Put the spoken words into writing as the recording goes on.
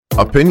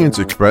Opinions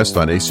expressed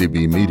on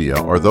ACB Media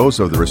are those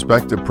of the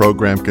respective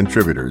program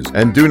contributors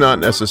and do not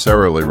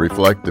necessarily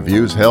reflect the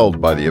views held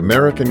by the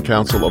American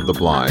Council of the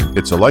Blind,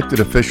 its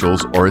elected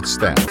officials, or its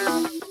staff.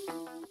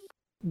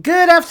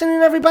 Good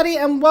afternoon, everybody,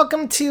 and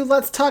welcome to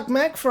Let's Talk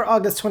Mac for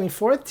August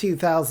 24th,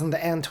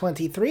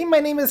 2023. My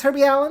name is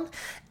Herbie Allen,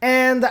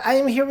 and I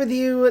am here with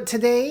you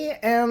today,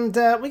 and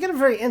we got a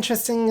very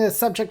interesting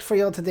subject for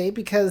you all today,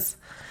 because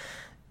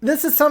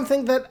this is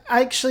something that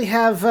I actually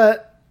have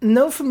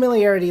no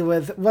familiarity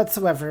with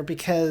whatsoever,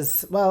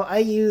 because, well, I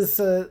use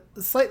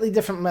slightly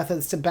different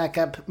methods to back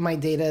up my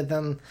data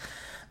than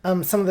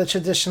some of the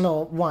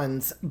traditional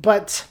ones,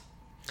 but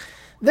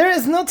there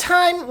is no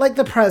time like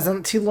the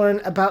present to learn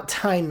about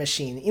Time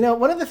Machine. You know,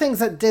 one of the things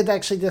that did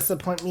actually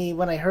disappoint me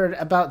when I heard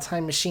about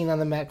Time Machine on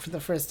the Mac for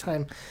the first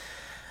time,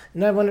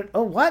 and I wondered,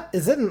 oh, what?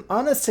 Is it an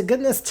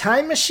honest-to-goodness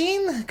time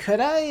machine? Could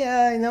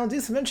I, do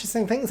some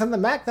interesting things on the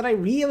Mac that I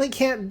really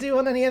can't do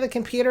on any other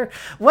computer?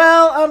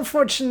 Well,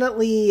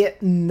 unfortunately,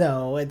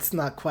 no, it's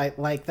not quite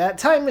like that.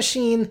 Time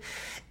Machine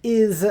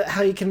is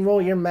how you can roll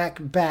your Mac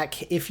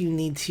back if you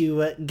need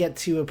to get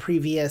to a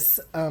previous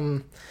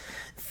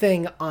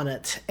thing on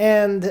it.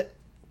 And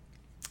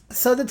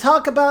so to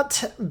talk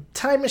about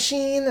Time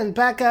Machine and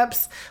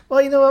backups,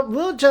 well, you know what,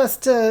 we'll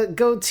just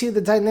go to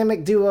the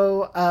dynamic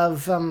duo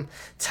of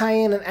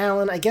Tyann and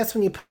Alan. I guess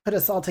when you put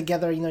us all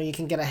together, you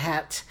can get a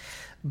hat.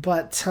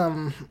 But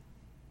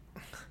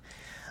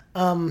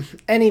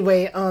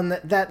anyway, on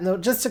that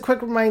note, just a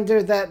quick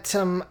reminder that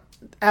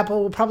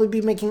Apple will probably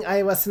be making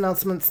iOS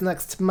announcements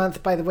next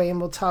month, by the way, and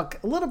we'll talk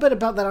a little bit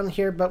about that on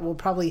here, but we'll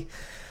probably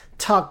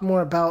talk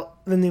more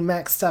about the new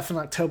Mac stuff in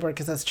October,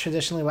 because that's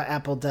traditionally what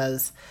Apple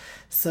does.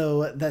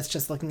 So that's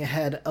just looking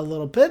ahead a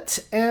little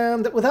bit.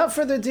 And without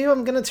further ado,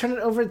 I'm going to turn it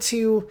over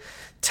to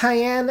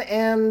Tyann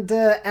and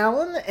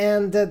Alan.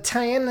 And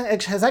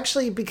Tyann has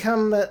actually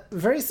become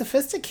very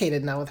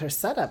sophisticated now with her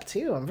setup,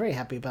 too. I'm very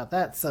happy about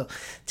that. So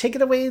take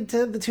it away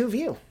to the two of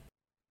you.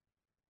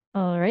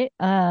 All right.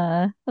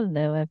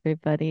 Hello,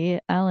 everybody.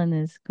 Alan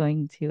is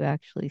going to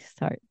actually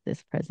start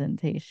this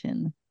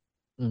presentation.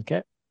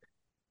 Okay.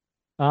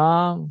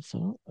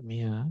 So let me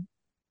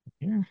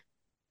here.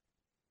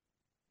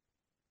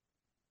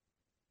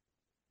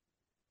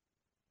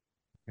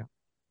 Yeah.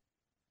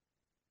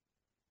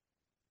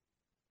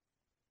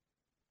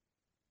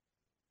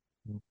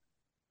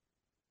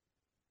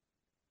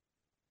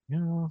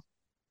 Yeah.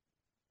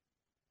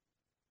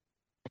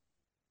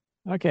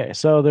 Okay,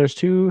 so there's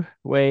two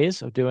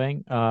ways of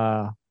doing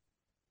Time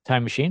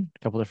Machine, a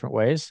couple different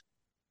ways.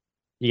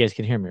 You guys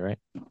can hear me, right?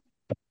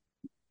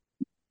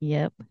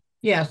 Yep.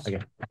 Yes.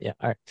 Okay. Yeah.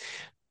 All right.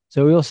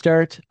 So we'll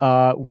start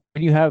when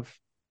you have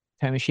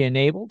Time Machine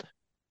enabled.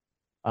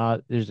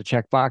 There's a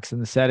checkbox in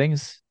the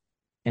settings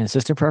and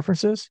system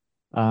preferences.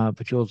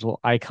 But you'll have a little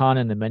icon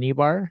in the menu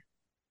bar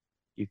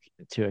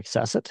to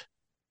access it.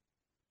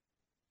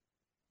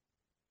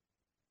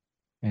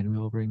 And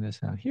we'll bring this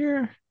out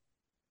here.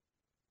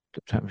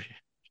 Time Machine.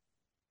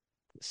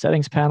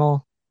 Settings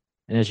panel.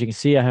 And as you can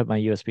see, I have my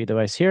USB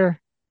device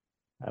here.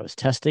 I was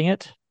testing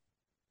it.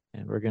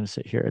 And we're going to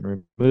sit here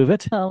and remove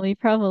it. Well, we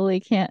probably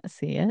can't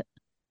see it.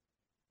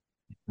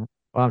 Well,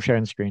 I'm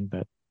sharing the screen,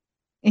 but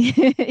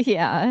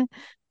yeah.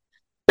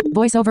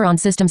 Voiceover on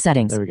system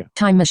settings. There we go.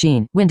 Time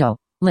Machine. Window.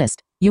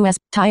 List. US.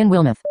 Tyann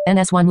Wilmoth.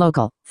 NS1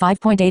 local.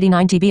 5.89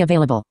 TB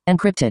available.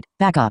 Encrypted.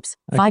 Backups.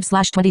 Okay.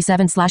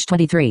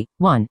 5/27/23.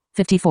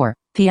 1:54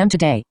 p.m.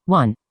 today.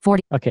 1:40.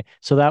 Okay,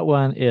 so that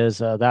one is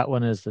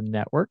the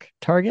network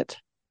target.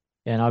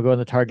 And I'll go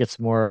into targets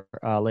more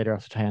later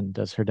after Tyann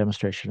does her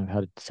demonstration of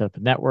how to set up a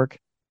network.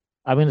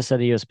 I'm going to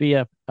set a USB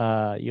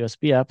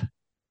up.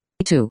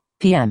 2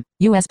 p.m.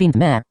 USB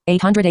MER.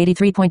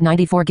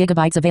 883.94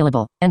 gigabytes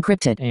available.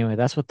 Encrypted. Anyway,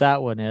 that's what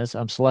that one is.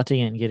 I'm selecting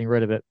it and getting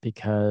rid of it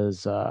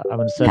because I'm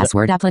going to set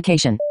Password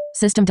application.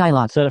 System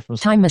dialog. Set it from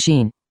Time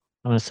Machine.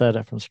 I'm going to set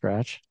it from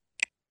scratch.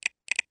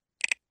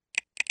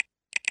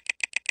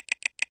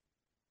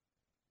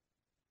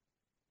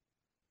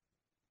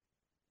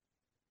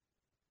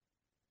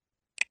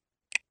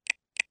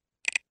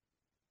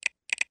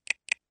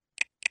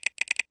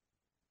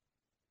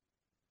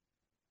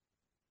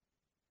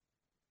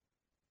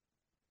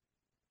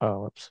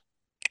 Oh, whoops.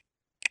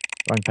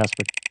 Wrong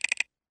password.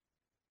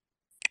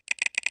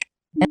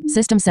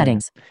 System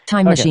settings.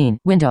 Time Okay. Machine.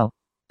 Window.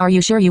 Are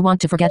you sure you want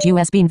to forget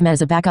USB NVMe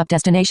as a backup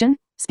destination?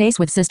 Space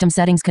with system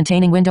settings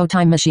containing window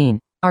Time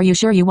Machine. Are you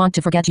sure you want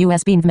to forget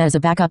USB NVMe as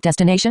a backup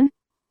destination?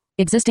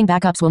 Existing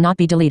backups will not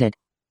be deleted.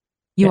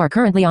 You Okay. are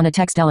currently on a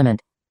text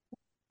element.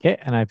 Okay,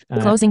 and I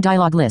Closing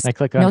dialog list. I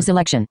click on No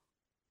selection.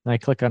 I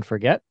click on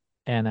forget,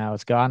 and now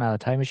it's gone out of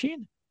Time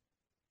Machine.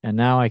 And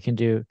now I can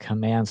do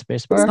Command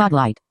Spacebar.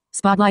 Spotlight.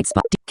 Spotlight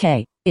spot.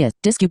 K is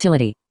disk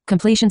utility.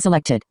 Completion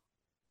selected.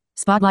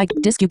 Spotlight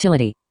disk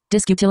utility.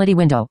 Disk utility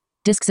window.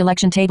 Disk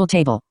selection table.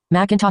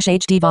 Macintosh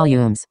HD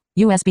volumes.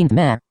 USB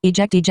NVMe.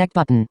 Eject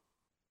button.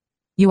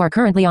 You are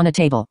currently on a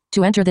table.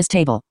 To enter this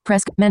table,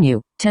 press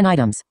menu. 10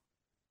 items.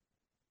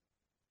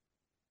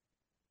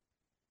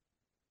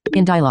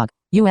 In dialog.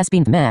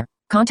 USB NVMe.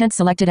 Content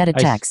selected. Edit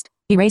text.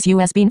 Erase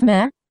USB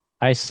meh.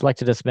 I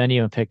selected this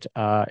menu and picked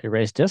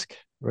erase disk.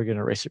 We're going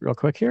to erase it real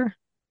quick here.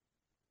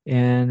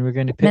 And we're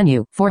going to pick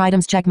Menu. 4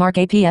 items check mark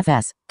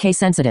APFS. Case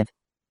sensitive.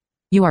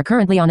 You are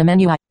currently on a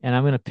menu. and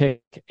I'm going to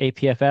pick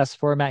APFS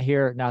format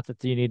here. Not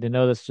that you need to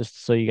know this,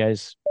 just so you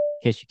guys,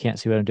 in case you can't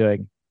see what I'm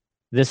doing.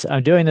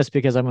 I'm doing this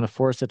because I'm going to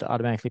force it to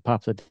automatically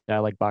pop the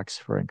dialog box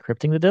for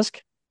encrypting the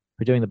disk.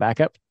 We're doing the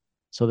backup.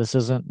 So this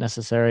isn't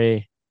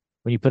necessary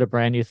when you put a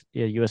brand new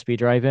USB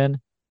drive in.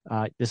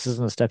 This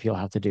isn't a step you'll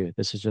have to do.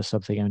 This is just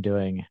something I'm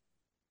doing.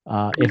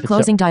 If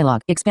Closing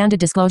dialog. Expanded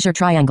disclosure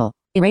triangle.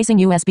 Erasing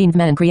USB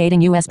meh and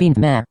creating USB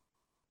meh.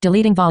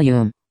 Deleting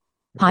volume.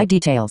 Hide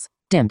details.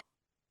 Dimmed.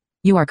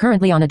 You are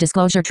currently on a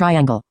disclosure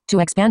triangle. To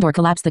expand or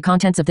collapse the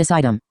contents of this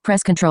item,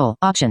 press Control,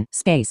 Option,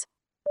 Space.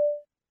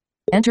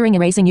 Entering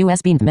erasing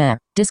USB meh,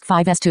 disk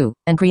 5S2,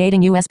 and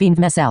creating USB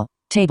meh cell.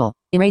 Table.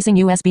 Erasing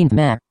USB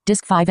meh,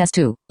 disk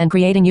 5S2, and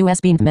creating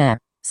USB meh.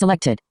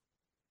 Selected.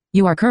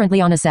 You are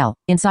currently on a cell,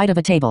 inside of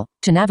a table.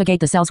 To navigate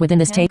the cells within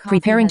this table,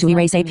 preparing to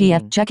erase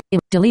APF, check,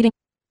 deleting.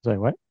 Sorry,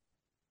 what?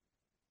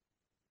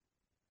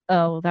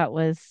 Oh, that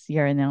was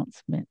your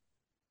announcement.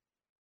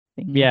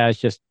 Thing. Yeah, it's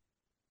just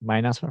my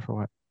announcement for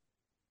what?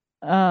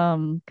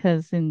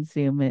 Because in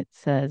Zoom it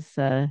says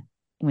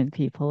when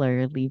people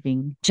are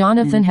leaving.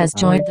 Jonathan has or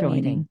joined the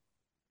meeting.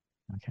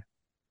 Okay.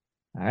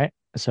 All right.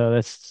 So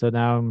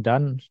now I'm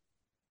done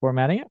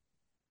formatting it.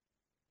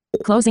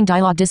 Closing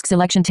dialog disk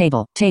selection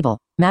table. Table.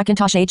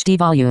 Macintosh HD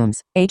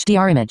volumes.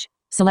 HDR image.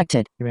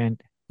 Selected.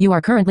 Command. You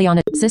are currently on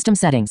a system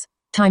settings.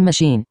 Time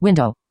machine.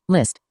 Window.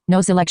 List.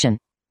 No selection.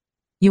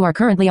 You are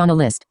currently on a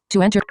list.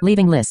 To enter,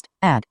 leaving list.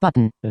 Add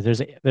button.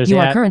 There's You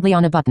are currently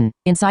on a button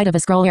inside of a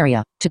scroll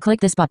area. To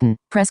click this button,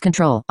 press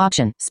Control,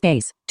 Option,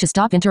 Space. To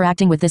stop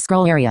interacting with this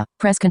scroll area,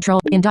 press Control.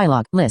 In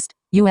dialog, list.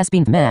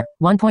 USB meh.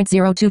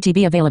 1.02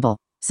 TB available.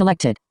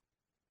 Selected.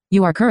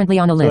 You are currently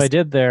on a list. What I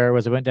did there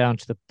was I went down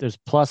to there's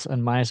plus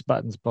and minus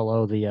buttons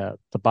below the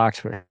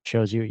box where it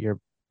shows you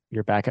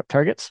your backup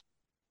targets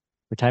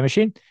for Time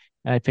Machine.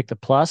 And I picked the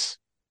plus.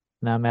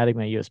 Now I'm adding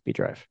my USB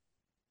drive.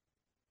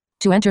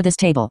 To enter this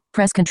table,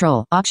 press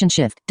Control, Option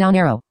Shift, down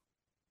arrow.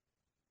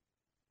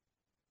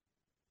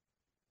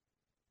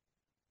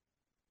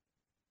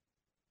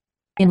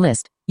 In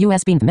list,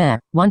 USB meh,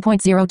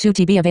 1.02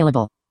 TB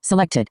available.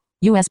 Selected.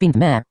 USB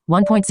meh,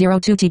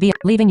 1.02 TB,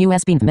 leaving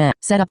USB meh,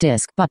 setup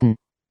disk, button.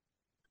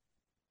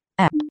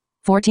 App.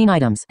 14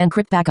 items,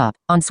 encrypt backup,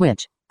 on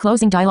switch.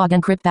 Closing dialog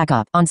encrypt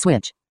backup, on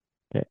switch.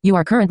 Okay. You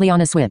are currently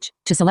on a switch.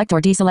 To select or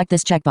deselect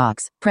this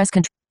checkbox, press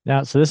Control.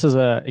 Now, so this is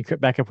a encrypt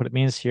backup. What it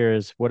means here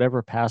is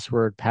whatever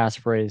password,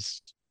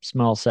 passphrase,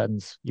 small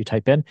sentence you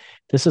type in,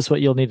 this is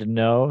what you'll need to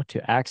know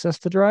to access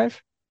the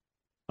drive.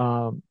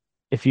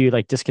 If you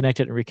disconnect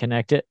it and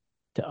reconnect it,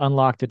 to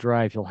unlock the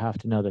drive, you'll have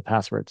to know the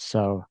password.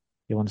 So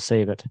you want to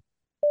save it.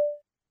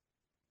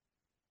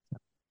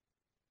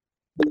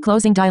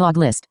 Closing dialog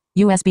list.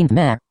 USB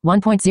meh,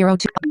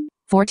 1.02.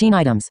 14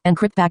 items,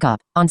 encrypt backup,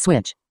 on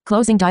switch.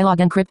 Closing dialog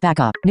encrypt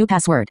backup, new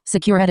password,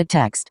 secure edit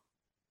text.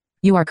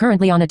 You are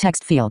currently on a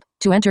text field.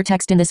 To enter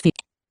text in this field.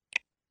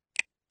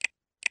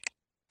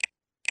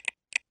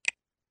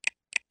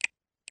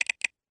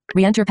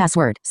 Re-enter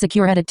password,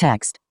 secure edit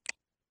text.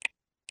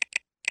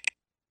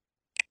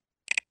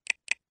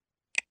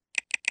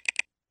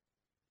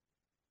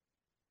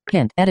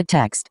 Hint, edit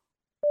text.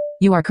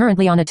 You are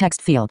currently on a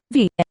text field.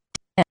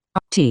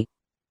 T.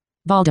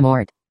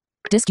 Voldemort.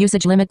 Disk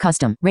usage limit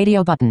custom.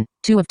 Radio button.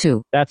 2 of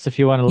 2. That's if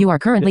you want to. You are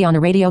currently on a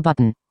radio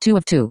button. 2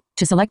 of 2.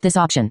 To select this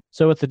option.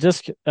 So what the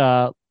disk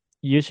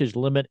usage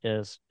limit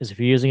is if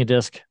you're using a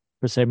disk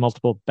for, say,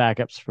 multiple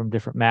backups from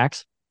different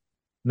Macs,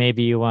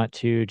 maybe you want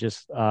to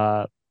just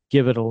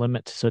give it a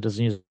limit so it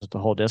doesn't use the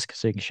whole disk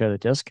so you can share the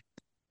disk.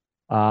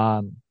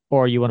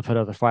 Or you want to put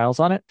other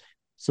files on it.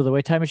 So the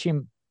way Time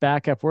Machine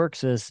backup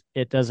works is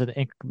it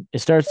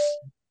starts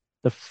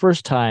the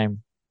first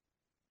time.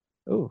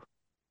 Oh.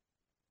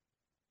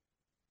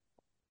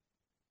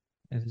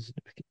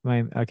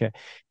 Okay.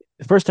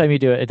 The first time you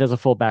do it, it does a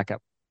full backup.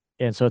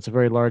 And so it's a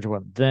very large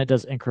one. Then it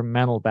does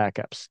incremental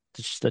backups.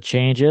 The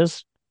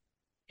changes.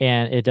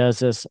 And it does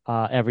this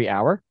every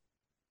hour.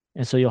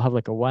 And so you'll have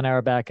a 1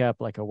 hour backup,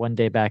 a 1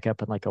 day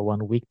backup, and a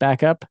 1 week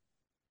backup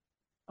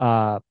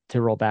to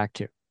roll back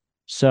to.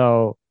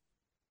 So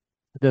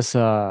this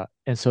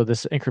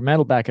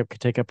incremental backup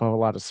could take up a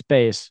lot of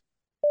space.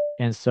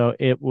 And so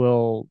it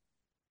will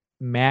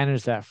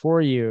manage that for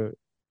you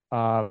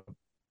on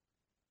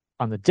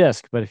the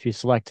disk. But if you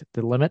select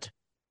the limit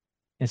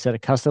instead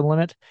of custom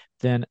limit,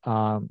 then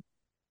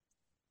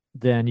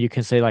you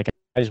can say I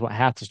just want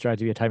half this drive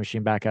to be a Time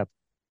Machine backup,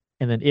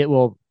 and then it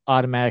will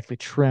automatically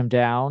trim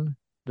down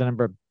the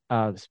number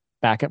of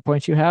backup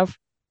points you have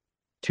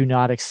to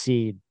not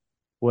exceed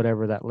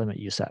whatever that limit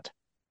you set.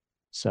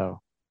 So,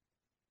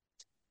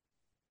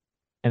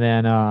 and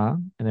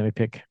then we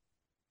pick.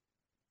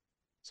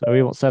 So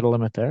we won't set a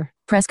limit there.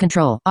 Press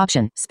Control,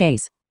 Option,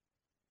 Space.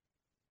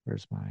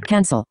 Where's my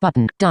Cancel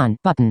button. Done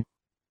button.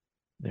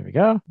 There we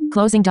go.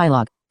 Closing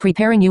dialog.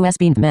 Preparing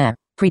USB meh.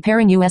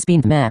 Preparing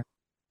USB meh.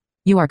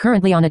 You are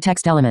currently on a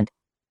text element.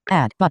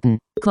 Add button.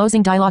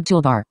 Closing dialog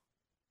toolbar.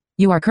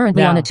 You are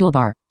currently on a Now-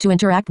 toolbar. To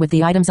interact with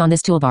the items on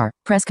this toolbar,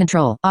 press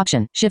Control,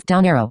 Option, Shift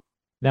down arrow.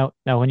 Now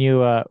when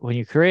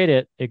you create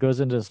it, it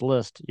goes into this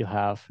list you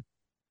have,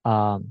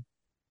 and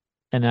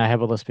then I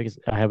have a list because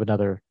I have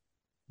another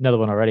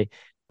one already.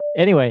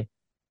 Anyway,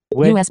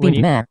 when USB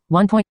you, MAC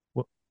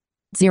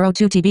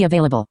 1.02 TB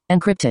available.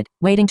 Encrypted.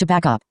 Waiting to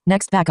backup.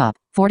 Next backup.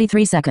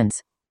 43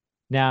 seconds.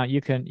 now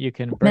you can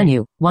bring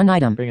Menu. One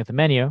item. bring up the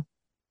menu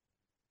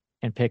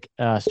and pick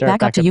start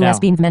Backup to now.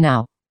 USB MAC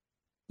now.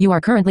 You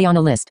are currently on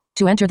a list.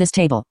 To enter this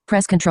table,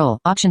 press Control,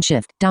 Option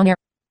Shift down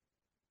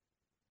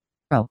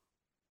arrow.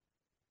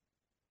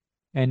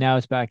 And now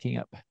it's backing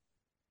up.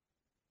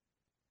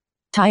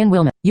 Ty and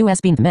Wilma.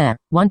 USB MAC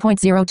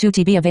 1.02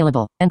 TB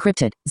available.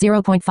 Encrypted.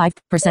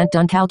 0.5%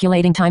 done.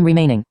 Calculating time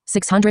remaining.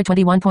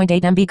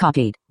 621.8 MB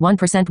copied.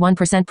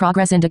 1%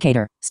 progress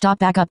indicator. Stop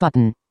backup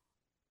button.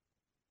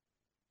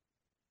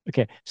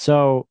 Okay,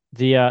 so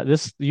the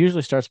this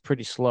usually starts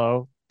pretty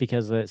slow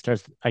because it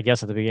starts, I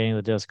guess, at the beginning of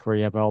the disk where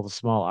you have all the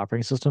small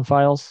operating system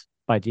files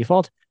by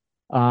default,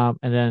 and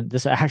then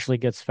this actually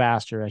gets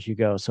faster as you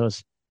go. So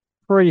it's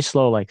pretty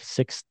slow, like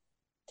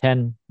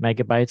 10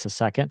 megabytes a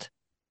second to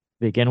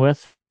begin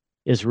with,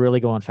 is really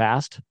going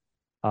fast.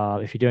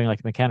 If you're doing like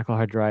a mechanical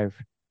hard drive,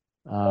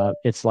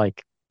 it's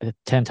like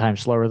 10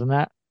 times slower than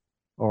that,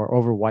 or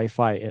over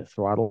Wi-Fi it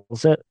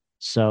throttles it.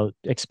 So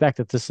expect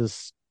that this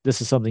is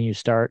something you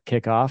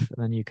kick off,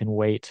 and then you can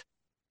wait,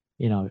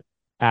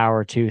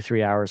 hour, 2,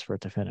 3 hours for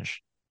it to finish.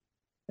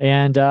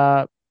 And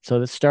so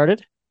this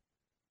started.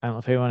 I don't know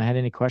if anyone had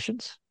any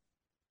questions.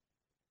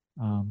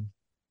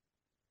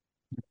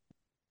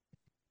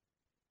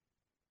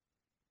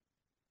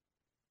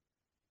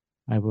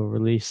 I will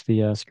release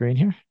the screen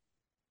here.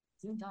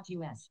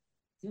 Zoom.us.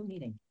 Zoom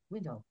meeting.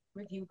 Window.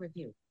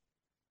 Review.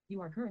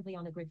 You are currently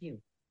on a grid view.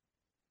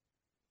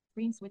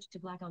 Screen switched to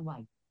black on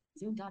white.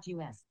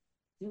 Zoom.us.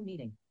 Zoom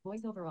meeting.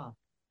 Voiceover off.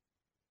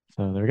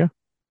 So there we go.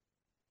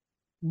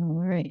 All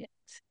right.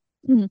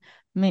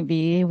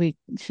 Maybe we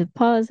should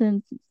pause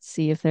and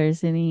see if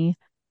there's any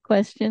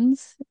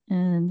questions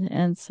and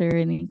answer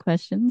any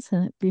questions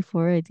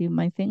before I do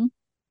my thing.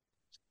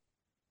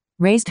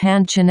 Raised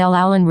hand. Chanel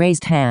Allen.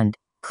 Raised hand.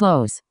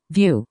 Close.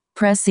 View.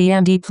 Press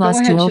CMD plus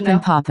ahead, to open Chanel.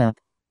 pop-up.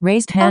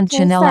 Raised hand. Okay,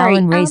 Chanel sorry.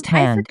 Allen. Raised I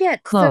hand.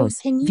 forget. So Close.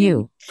 can you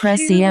View. Press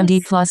choose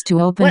CMD plus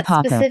to open what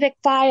pop-up. specific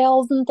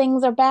files and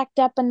things are backed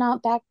up and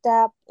not backed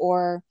up,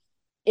 or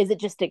is it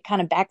just it kind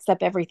of backs up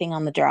everything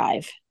on the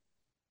drive?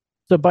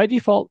 So by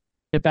default,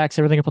 it backs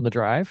everything up on the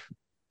drive,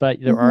 but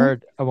there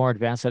Mhm. are more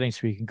advanced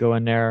settings where you can go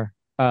in there.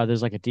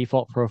 There's like a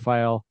default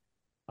profile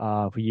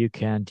where you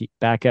can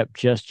back up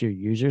just your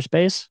user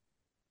space.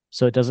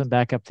 So it doesn't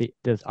back up the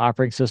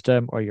operating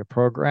system or your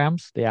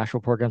programs, the actual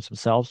programs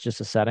themselves, just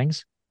the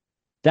settings.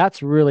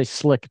 That's really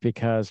slick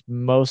because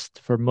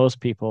for most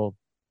people,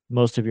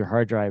 most of your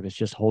hard drive is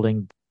just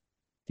holding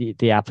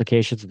the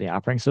applications of the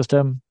operating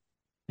system.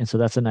 And so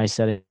that's a nice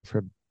setting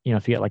for,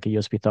 if you get like a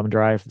USB thumb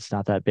drive, it's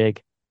not that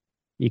big,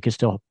 you can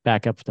still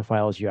back up the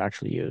files you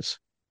actually use.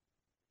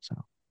 So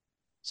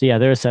yeah,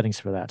 there are settings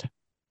for that.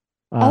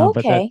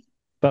 Okay.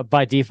 But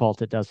by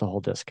default, it does the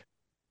whole disk.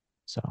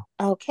 So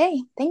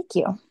Okay. Thank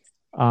you.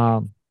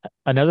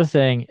 another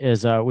thing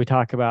is we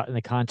talk about in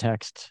the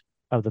context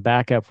of the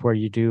backup where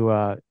you do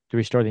to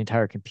restore the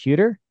entire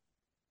computer.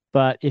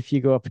 But if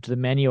you go up to the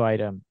menu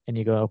item and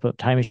you go open up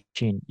Time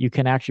Machine, you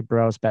can actually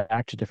browse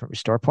back to different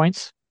restore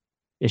points.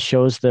 It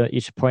shows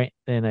each point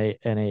in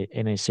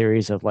a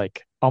series of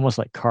like almost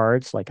like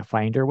cards, like a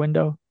Finder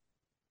window,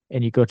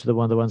 and you go to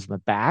one of the ones in the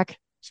back.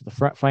 So the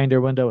front Finder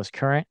window is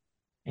current,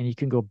 and you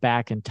can go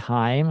back in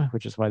time,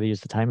 which is why they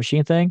use the Time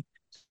Machine thing.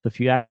 So if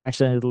you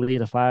accidentally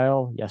delete a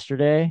file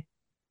yesterday,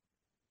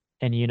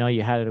 and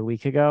you had it a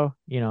week ago,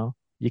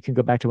 you can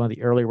go back to one of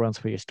the earlier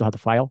ones where you still have the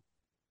file.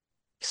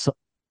 So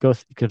go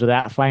to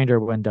that Finder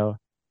window,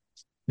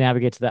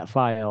 navigate to that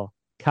file,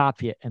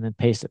 copy it, and then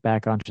paste it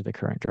back onto the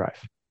current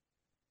drive.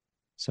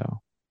 So,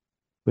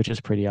 which is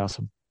pretty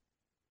awesome.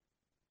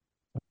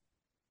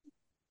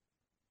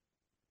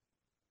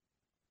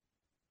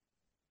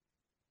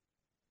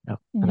 Oh,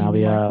 and I'll Any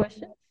be more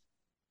questions?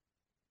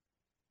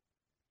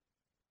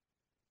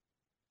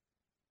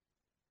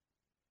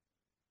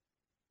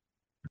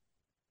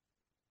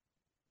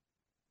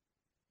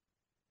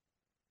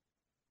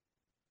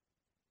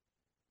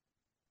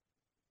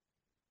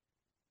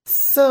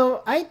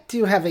 So I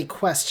do have a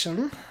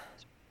question.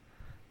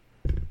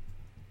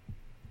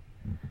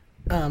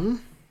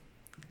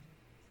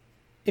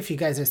 If you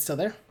guys are still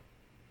there.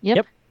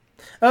 Yep.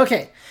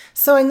 Okay,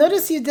 so I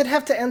noticed you did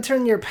have to enter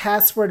in your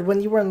password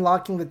when you were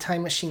unlocking the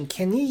Time Machine.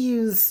 Can you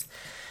use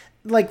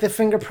like the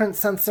fingerprint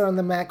sensor on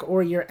the Mac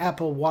or your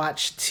Apple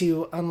Watch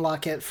to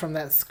unlock it from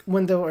that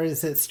window, or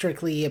is it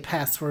strictly a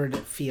password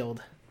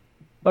field?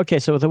 Okay,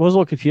 so what was a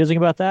little confusing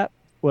about that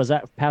was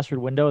that password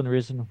window, and the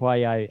reason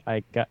why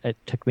it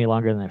took me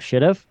longer than it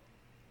should have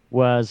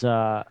was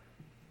I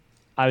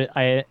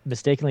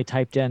mistakenly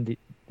typed in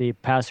the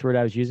password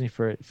I was using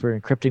for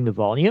encrypting the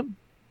volume,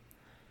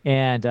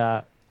 and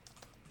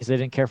because I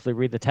didn't carefully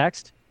read the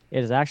text,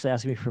 it is actually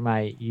asking me for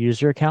my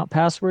user account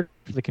password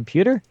for the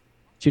computer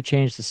to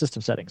change the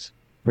system settings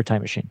for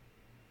Time Machine.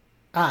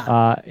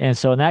 And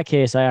so in that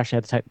case, I actually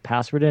had to type the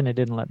password in. It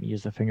didn't let me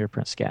use the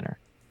fingerprint scanner.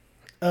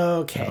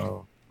 Okay.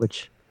 So,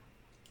 which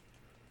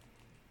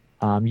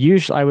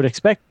usually I would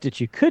expect that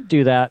you could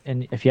do that,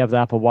 and if you have the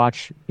Apple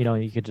Watch,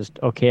 you could just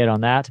okay it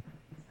on that.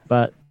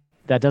 But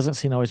that doesn't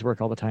seem to always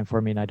work all the time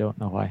for me, and I don't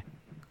know why.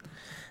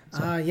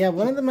 So. Yeah,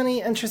 one of the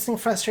many interesting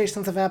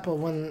frustrations of Apple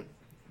when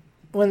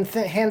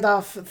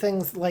handoff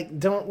things like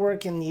don't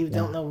work and you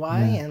don't know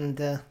why,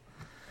 and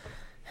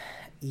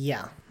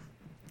yeah,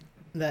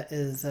 that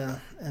is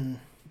and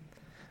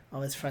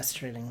always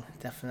frustrating,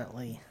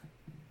 definitely.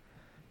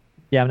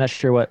 Yeah, I'm not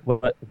sure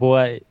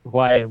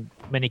why in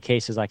many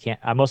cases I can't.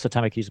 Most of the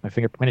time I can use my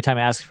fingerprint. Anytime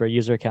I ask for a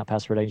user account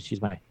password, I just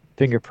use my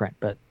fingerprint,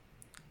 but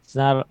it's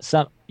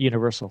not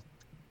universal.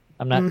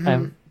 I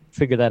haven't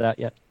figured that out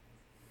yet.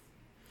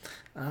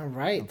 All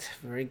right,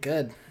 very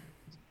good.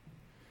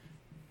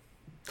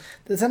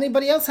 Does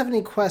anybody else have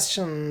any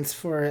questions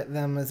for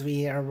them as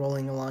we are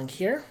rolling along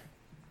here?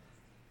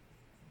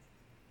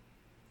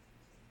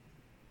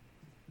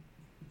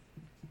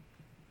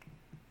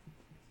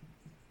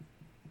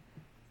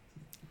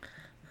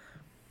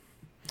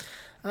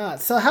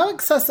 So how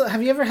accessible,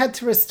 have you ever had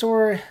to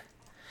restore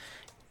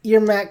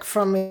your Mac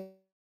from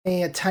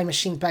a Time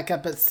Machine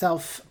backup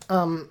itself?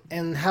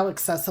 And how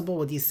accessible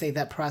would you say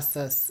that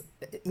process,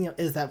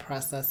 is that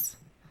process?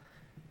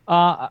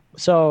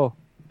 So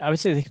I would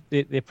say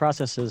the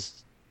process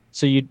is,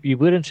 so you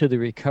boot into the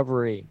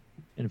recovery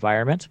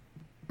environment,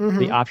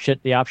 the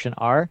option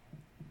R.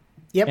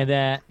 Yep.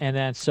 And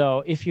then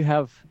so if you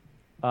have,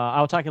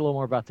 I'll talk a little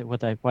more about what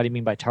do you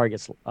mean by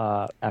targets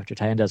after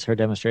Tyann does her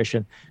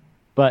demonstration.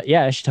 But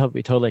yeah, it should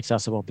be totally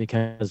accessible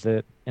because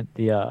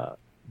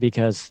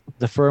because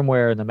the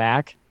firmware in the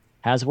Mac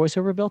has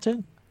VoiceOver built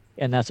in,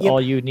 and that's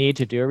all you need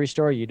to do a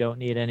restore. You don't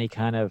need any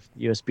kind of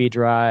USB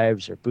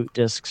drives or boot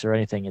disks or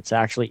anything. It's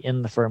actually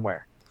in the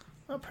firmware.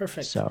 Oh,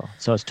 perfect. So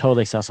it's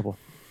totally accessible.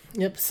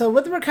 Yep. So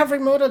with the recovery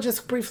mode, I'll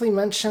just briefly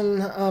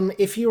mention,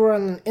 if you were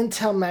on an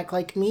Intel Mac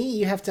like me,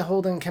 you have to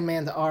hold in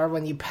Command R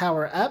when you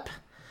power up.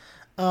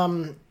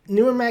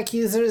 Newer Mac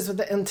users with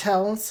the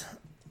Intels,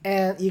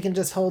 and you can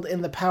just hold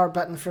in the power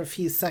button for a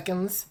few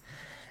seconds,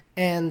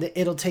 and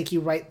it'll take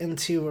you right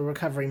into a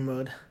recovery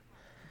mode.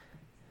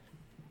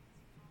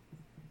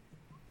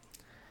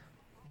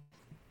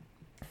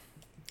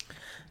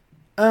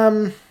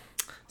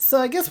 So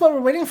I guess while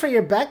we're waiting for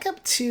your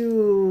backup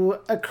to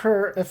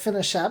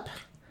finish up.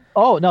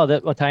 Oh no,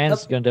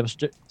 Tyann's going to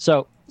demonstrate.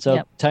 So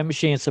Time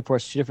Machine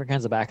supports two different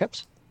kinds of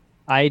backups.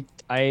 I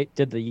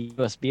did the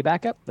USB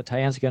backup, but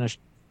Tyann's going to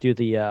do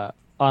the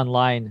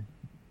online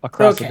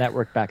across the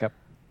network backup.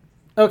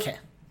 Okay.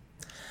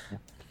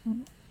 Yeah.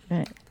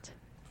 Right.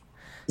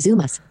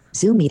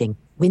 Zoom meeting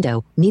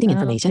window meeting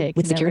information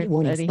with security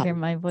warnings. Hear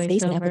my voice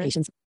Space over? and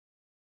applications.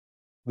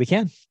 We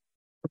can.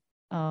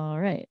 All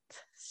right.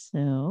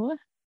 So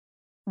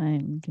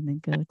I'm gonna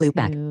go Loop to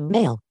back.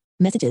 Mail.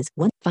 Messages.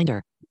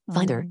 Finder.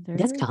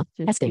 Desktop.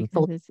 Just Testing.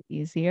 It's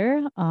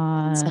easier.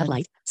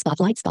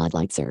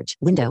 Spotlight search.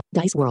 Window.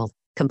 Dice World.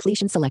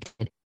 Completion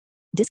selected.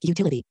 Disk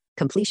utility.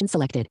 Completion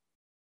selected.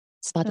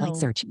 Spotlight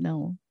search.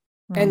 No.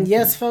 And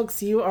yes,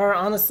 folks, you are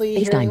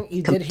honestly hearing.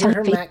 You did hear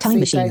her Mac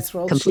say Dice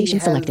World. Completion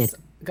she selected. Has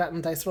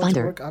gotten Dice World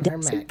to work on her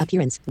Mac.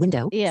 Appearance.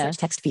 Window. Yes. Search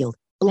text field.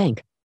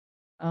 Blank.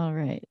 All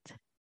right.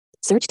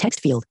 Search text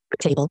field.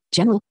 Table.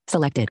 General.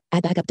 Selected.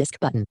 Add backup disk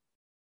button.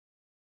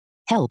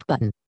 Help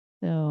button.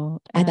 So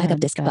add backup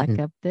disk button.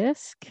 Backup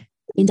disk.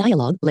 In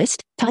dialog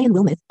list. Tyann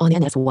Wilmoth on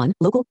NS1.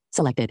 Local.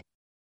 Selected.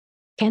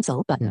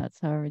 Cancel button.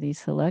 That's already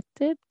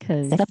selected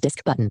because set up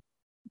disk button.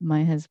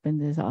 My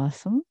husband is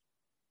awesome.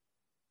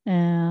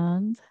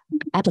 And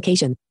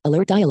application.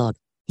 Alert dialog.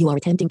 You are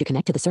attempting to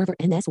connect to the server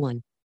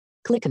NS1.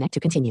 Click connect to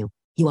continue.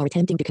 You are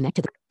attempting to connect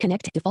to the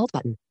connect default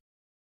button.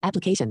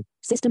 Application.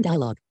 System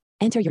dialog.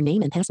 Enter your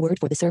name and password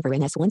for the server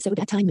NS1 so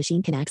that Time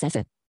Machine can access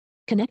it.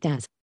 Connect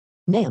as.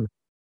 Name.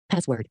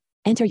 Password.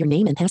 Enter your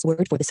name and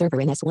password for the server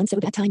NS1 so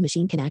that Time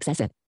Machine can access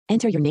it.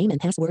 Enter your name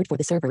and password for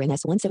the server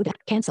NS1 so that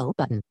cancel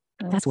button.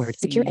 Password.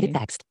 Secure edit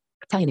text.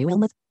 Tyann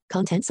Wilmoth.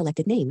 Content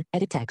selected name.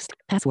 Edit text.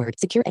 Password.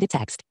 Secure edit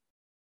text.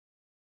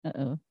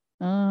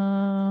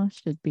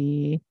 Should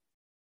be.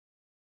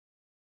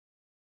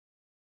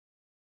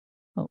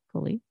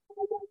 Hopefully.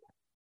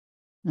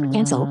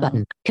 Cancel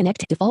button.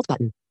 Connect default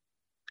button.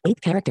 8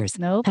 characters.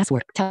 No.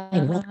 Password.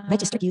 Tyann Wilmoth.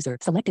 Registered user.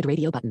 Selected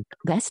radio button.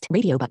 Best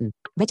radio button.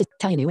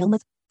 Tyann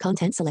Wilmoth.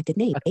 Content selected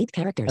name. 8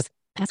 characters.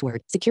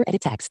 Password. Secure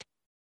edit text.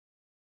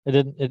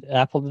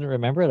 Apple didn't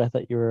remember it. I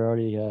thought you were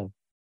already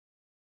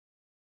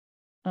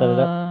set it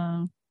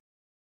up.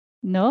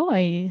 No,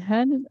 I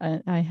hadn't.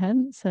 I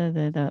hadn't set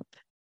it up.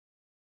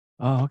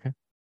 Oh, okay.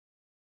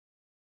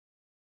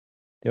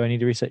 Do I need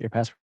to reset your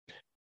password?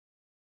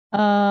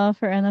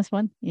 For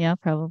NS1, yeah,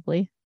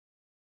 probably.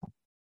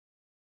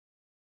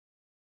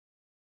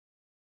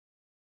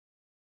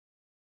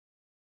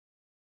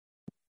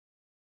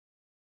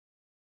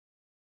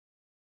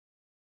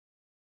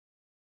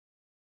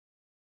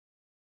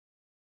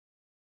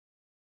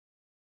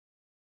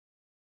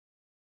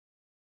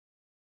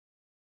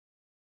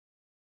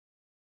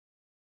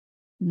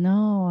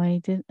 No, I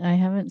didn't. I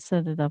haven't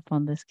set it up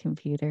on this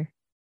computer.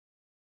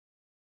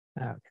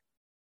 Okay.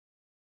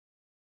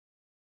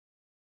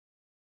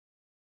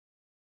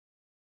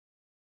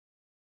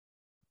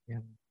 Yeah.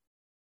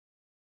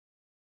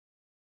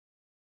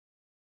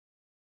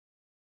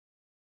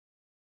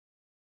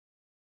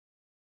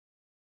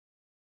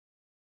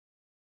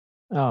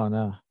 Oh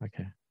no.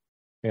 Okay.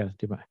 I gotta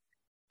do my.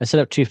 I set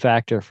up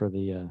two-factor for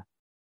the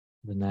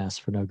NAS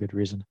for no good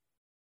reason.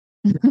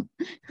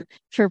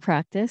 For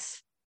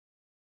practice.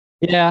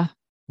 Yeah.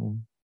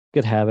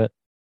 Good habit.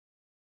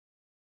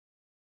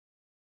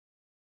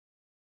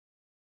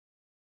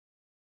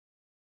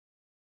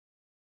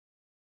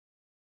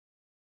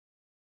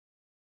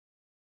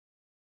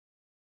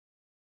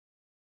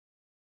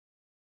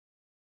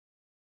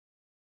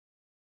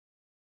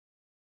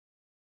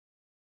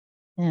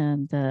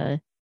 And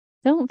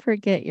don't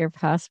forget your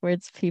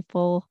passwords,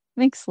 people.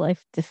 Makes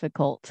life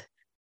difficult.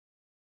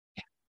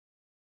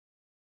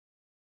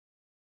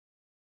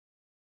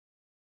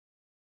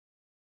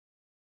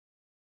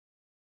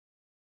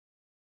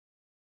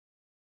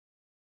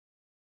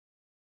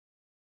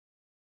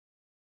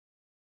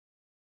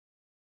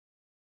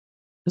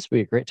 This would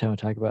be a great time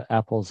to talk about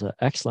Apple's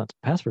excellent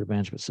password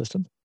management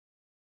system.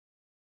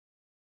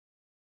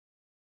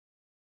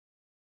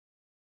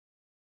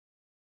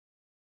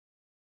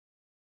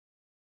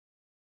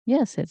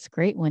 Yes, it's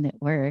great when it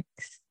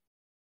works.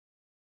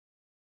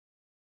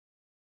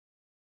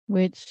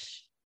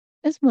 Which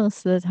is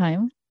most of the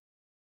time.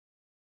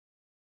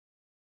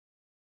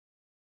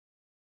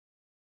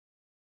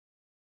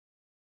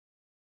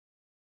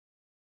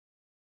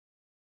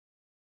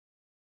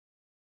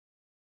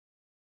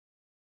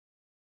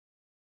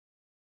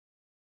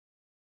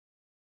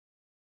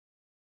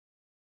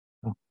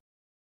 Oh.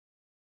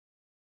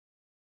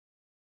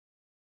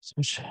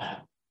 Switch.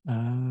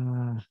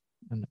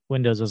 And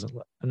Windows doesn't.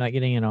 I'm not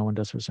getting in on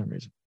Windows for some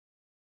reason.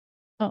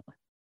 Oh.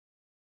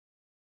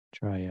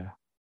 Try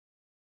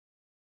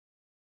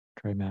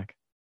Mac.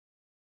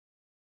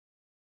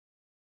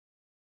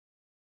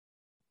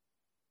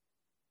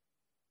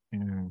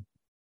 Yeah.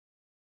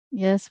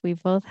 Yes, we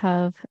both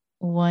have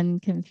one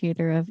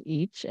computer of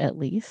each at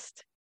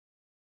least.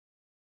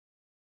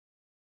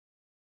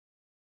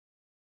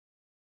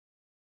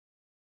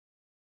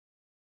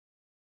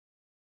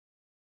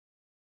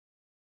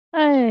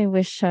 I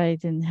wish I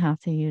didn't have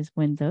to use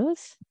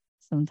Windows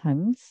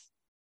sometimes.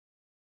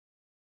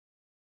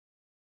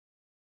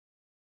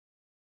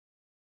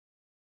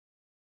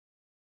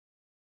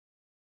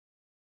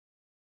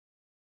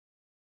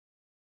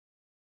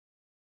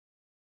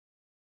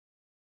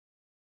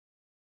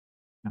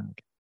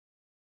 Okay.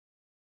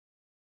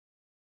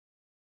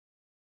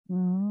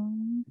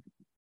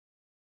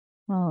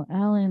 While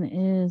Alan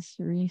is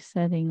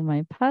resetting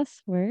my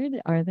password,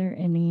 are there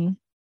any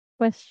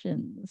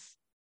questions?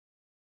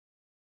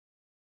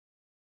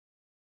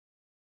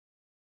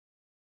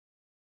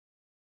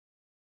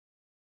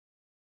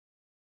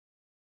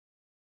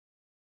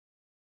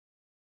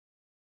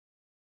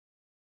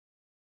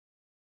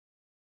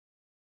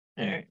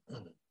 All right.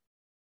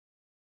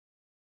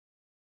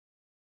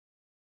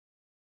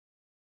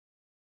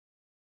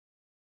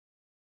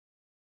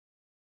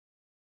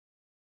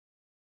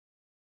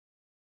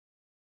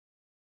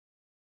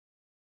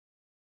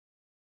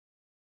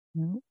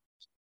 No.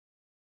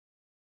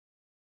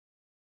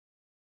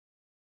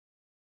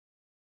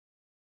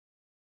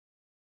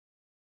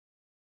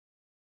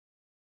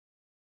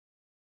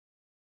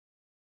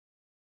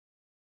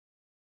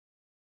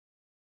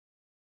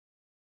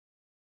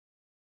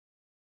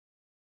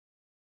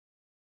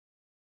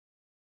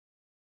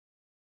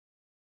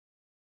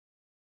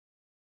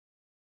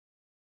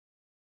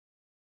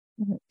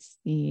 Let's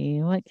see.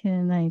 What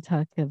can I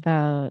talk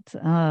about?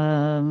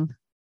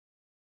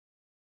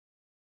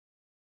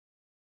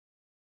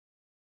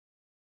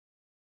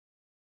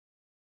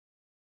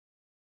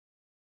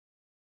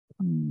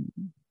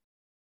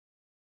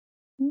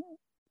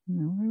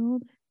 No.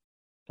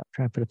 Stop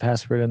trying to put a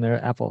password in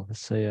there. Apple. Let's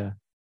say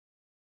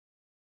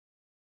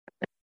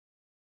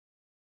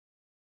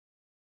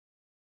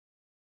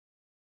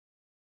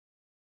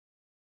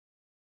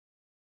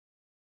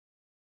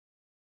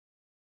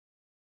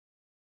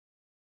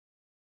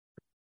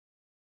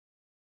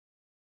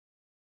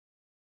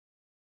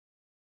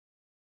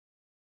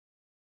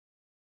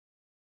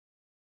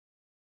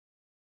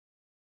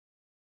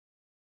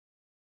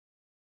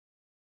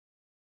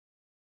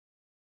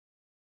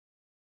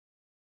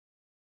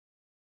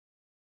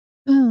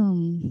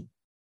Um,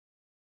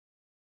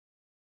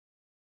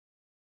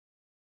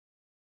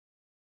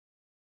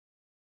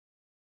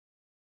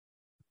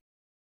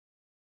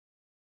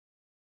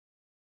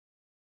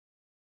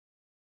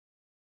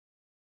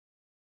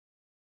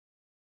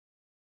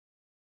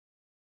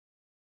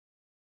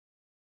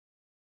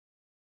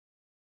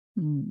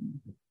 hmm.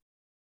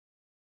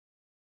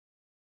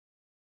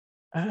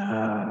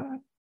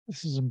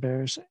 this is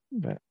embarrassing,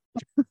 but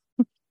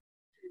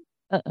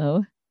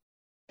Uh-oh.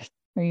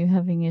 Are you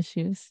having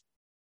issues?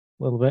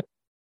 a little bit.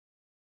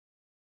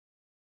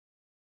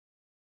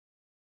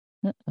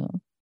 Uh-oh.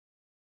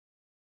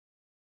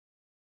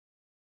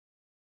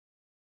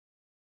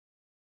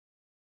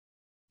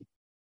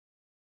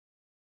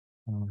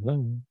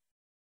 Hello.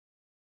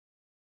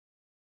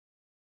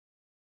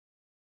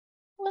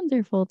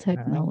 Wonderful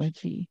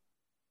technology.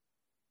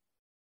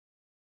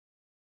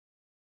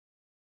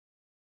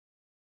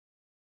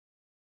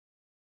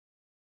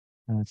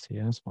 Let's see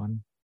this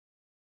one.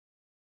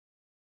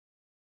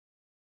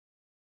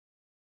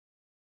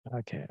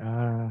 Okay.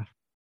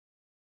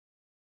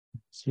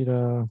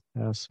 Sudo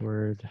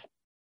password.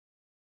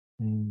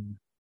 What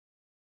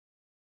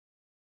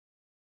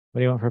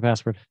do you want for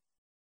password?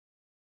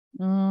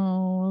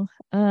 Oh,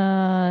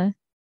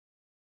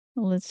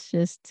 let's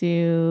just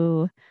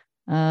do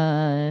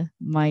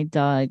my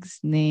dog's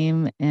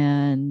name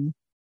and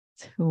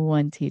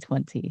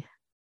 2020.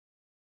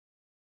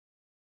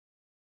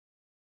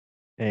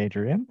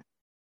 Adrian.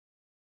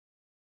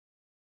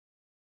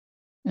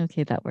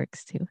 Okay, that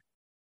works too.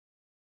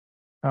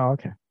 Oh,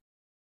 okay.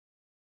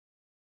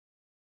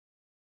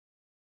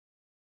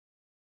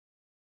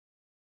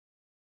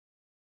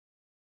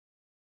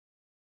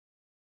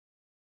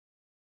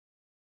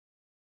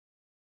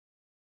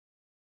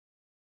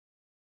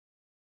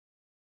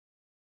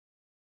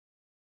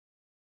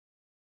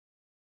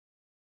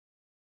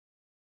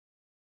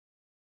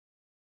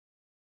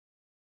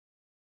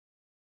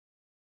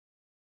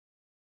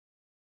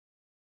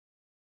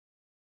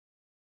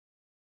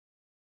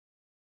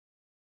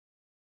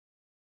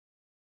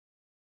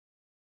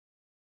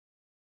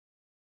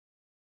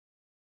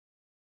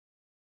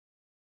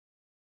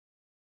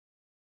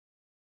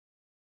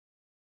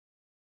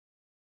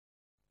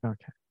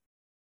 Okay.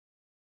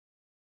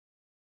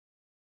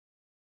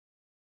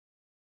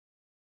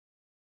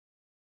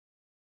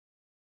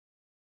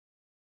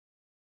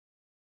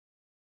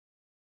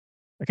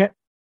 Okay.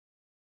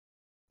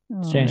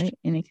 All changed.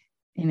 right.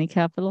 Any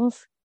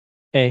capitals?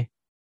 A.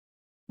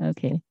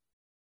 Okay.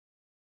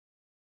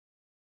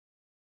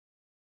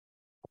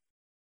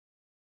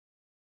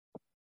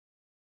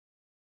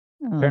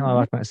 Apparently I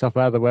locked myself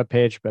out of the web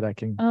page, but I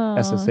can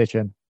SSH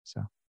in.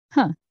 So.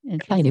 Huh.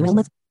 Tiny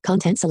Wilmoth.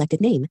 Content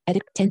selected name.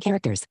 Edit 10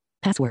 characters.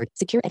 Password.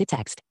 Secure edit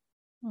text.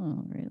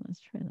 All right.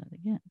 Let's try that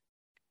again.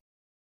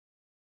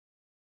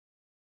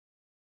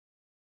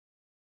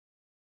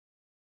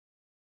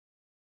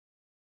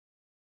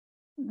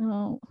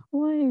 No.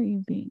 Why are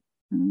you being?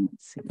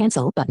 Let's see.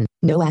 Cancel button.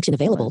 No action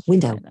available. Let's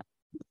Window. try that.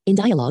 In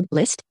dialog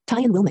list.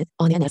 Tyan Wilmoth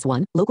on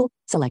NS1. Local.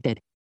 Selected.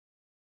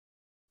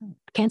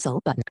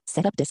 Cancel button.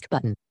 Set up disk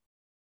button.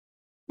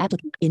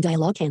 In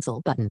dialog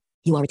cancel button.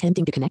 You are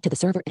attempting to connect to the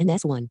server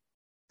NS1.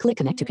 Click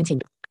connect to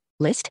continue.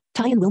 List.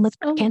 Tyan Wilmoth.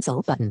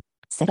 Cancel button.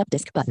 Set up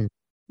disk button.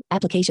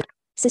 Application.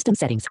 System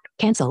settings.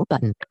 Cancel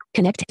button.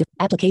 Connect to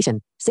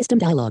application. System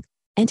dialog.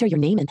 Enter your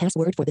name and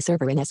password for the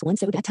server NS1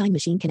 so that Time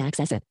Machine can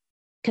access it.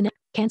 Connect.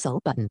 Cancel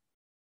button.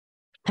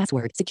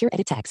 Password. Secure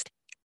edit text.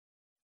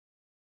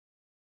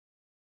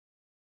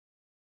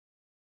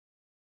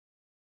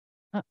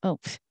 Oh,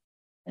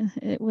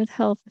 it would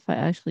help if I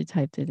actually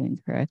typed it in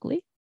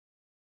correctly.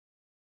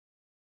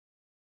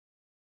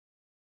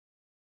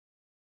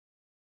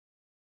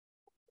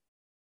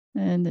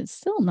 And it's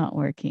still not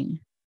working.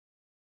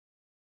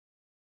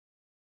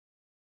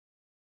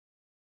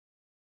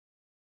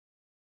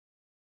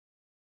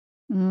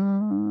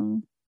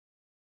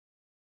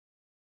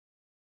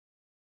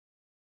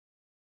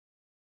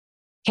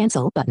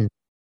 Cancel button.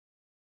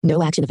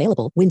 No action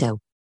available. Window.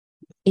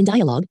 In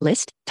dialog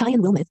list.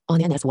 Tyan Wilmoth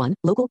on NS1.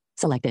 Local.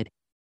 Selected.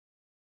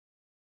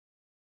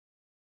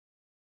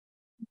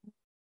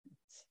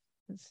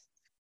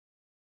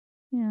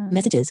 Yeah.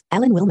 Messages.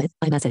 Alan Wilmoth.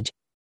 iMessage.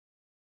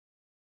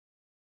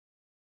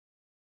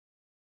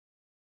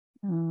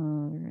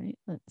 All right.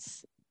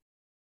 Let's.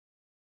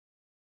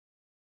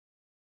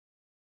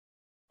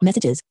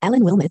 Messages.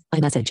 Alan Wilmoth.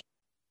 iMessage.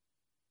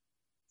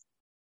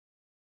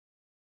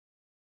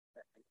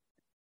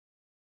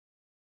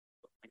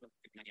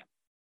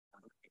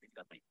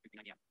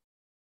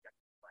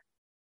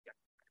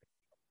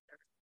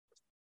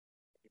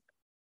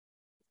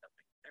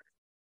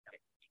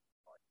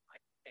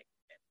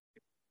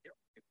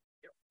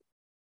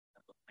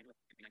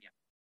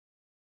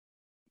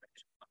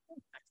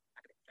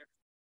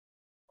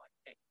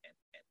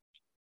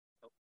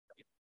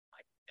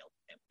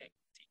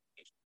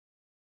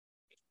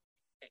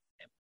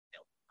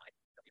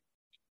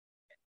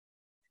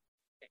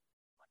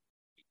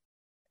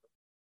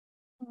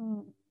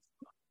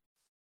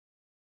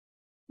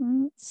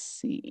 Let's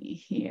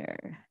see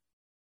here.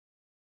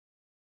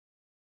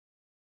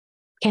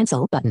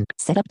 Cancel button.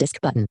 Set up disk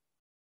button.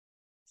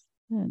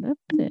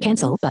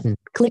 Cancel button.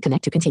 Click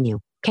connect to continue.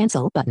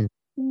 Cancel button.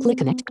 Click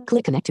connect.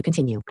 Click connect to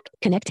continue.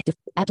 Connect to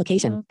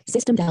application. Okay.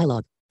 System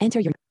dialog. Enter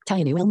your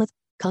Tyan Wilmoth.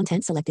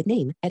 Content selected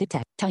name. Edit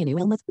text. Tyan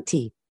Wilmoth.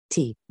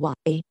 TYANNAWILMATH.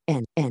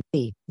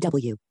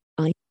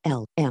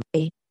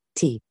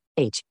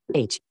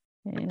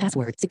 Okay,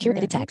 Password. Secure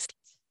edit text.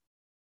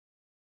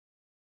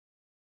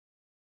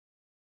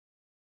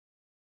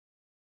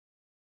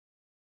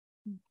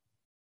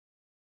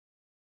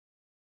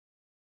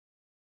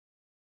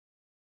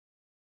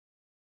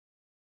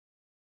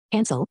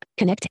 Cancel.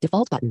 Connect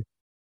default button.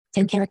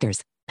 10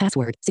 characters.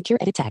 Password. Secure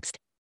edit text.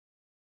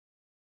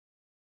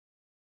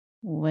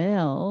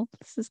 Well,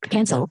 this is kind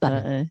Cancel of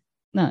button.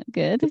 not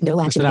good. No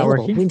Was action it not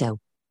available. working? Window.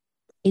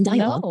 In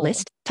dialog, No.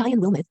 list, tie-in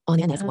Wilmot on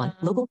NS1,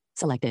 local,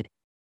 selected.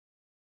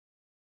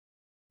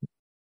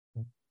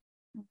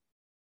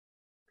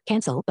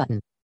 Cancel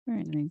button.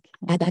 We're gonna,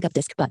 Add backup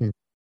disk button.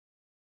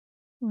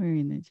 we're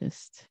gonna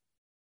just.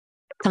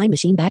 Time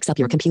machine backs up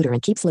your computer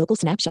and keeps local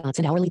snapshots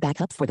and hourly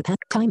backups for the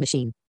time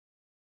machine.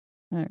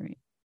 All right.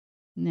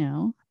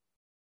 Now.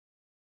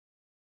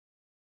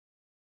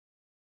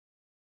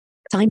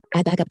 Time,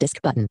 add backup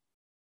disk button.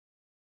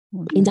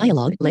 We'll In try this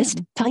dialog, list,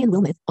 again. tie-in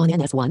Wilmot on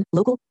NS1,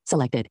 local,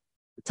 selected.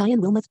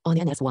 Tie-in Wilmot on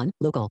NS1,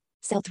 local.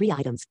 Sell 3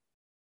 items.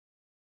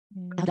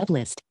 Out of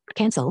list.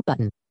 Cancel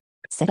button.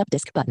 Setup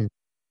disk button.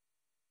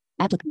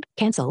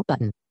 Cancel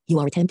button. You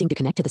are attempting to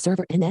connect to the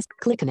server NS.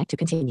 Click connect to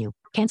continue.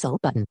 Cancel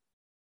button.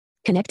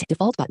 Connect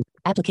default button.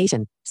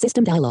 Application.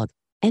 System dialog.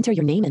 Enter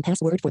your name and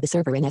password for the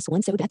server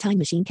NS1 so that time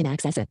machine can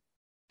access it.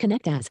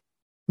 Connect as.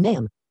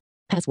 Name.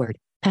 Password.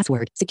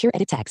 Password. Secure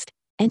edit text.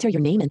 Enter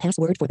your name and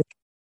password for the.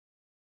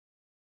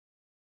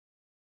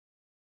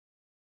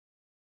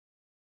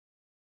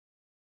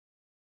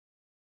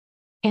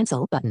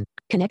 Cancel button.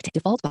 Connect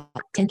default button.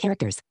 10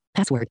 characters.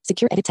 Password.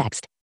 Secure edit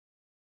text.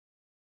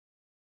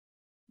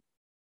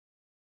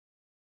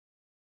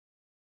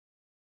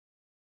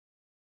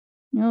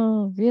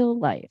 Oh, real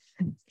life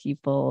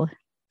people.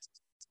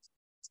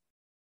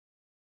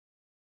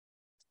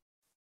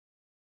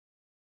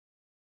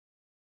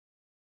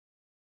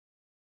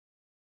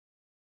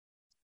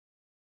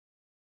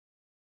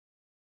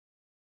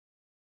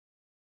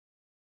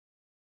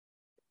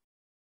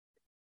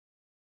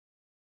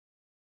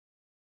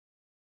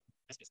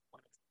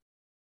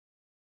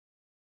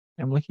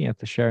 I'm looking at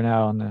the share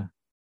now on the.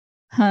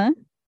 Huh?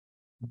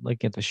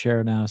 Looking at the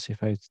share now, see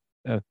if I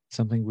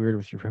something weird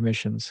with your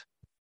permissions.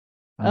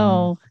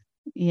 Oh,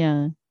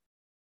 yeah.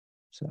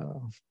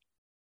 So.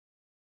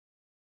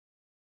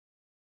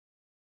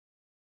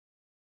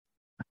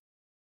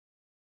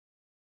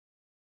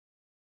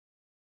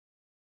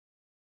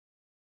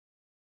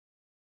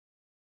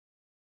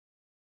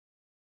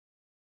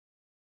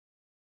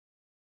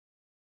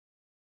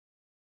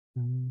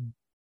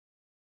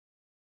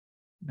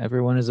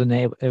 Everyone is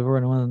enabled.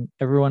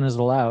 Everyone is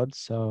allowed.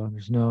 So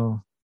there's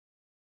no.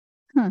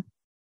 Huh.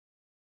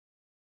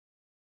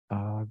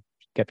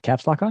 Get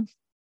caps lock on.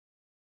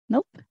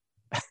 Nope.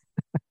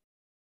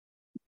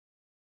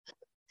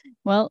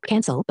 Well,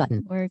 Cancel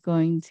button. we're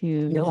going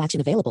to. No action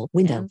available.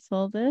 Window.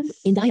 Cancel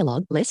this. In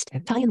dialog, list,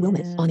 tie-in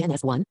Wilmot on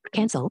NS1.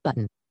 Cancel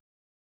button.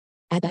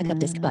 Add backup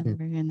disk button.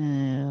 We're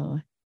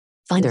gonna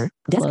Finder,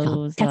 just desktop,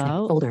 close text,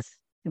 out folder.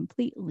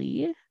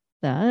 completely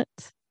that.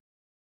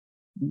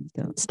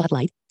 Go.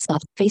 Spotlight,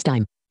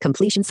 FaceTime,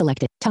 completion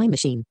selected, time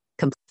machine,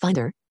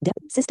 Finder,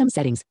 system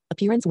settings,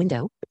 appearance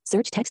window,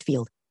 search text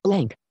field,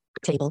 blank,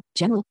 table,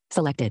 general,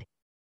 selected.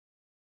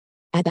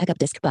 Add backup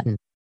disk button.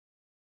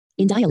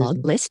 In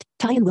dialog, list,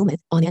 tie-in Wilmot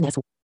on NS.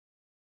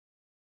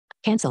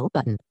 Cancel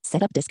button,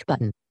 setup disk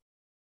button.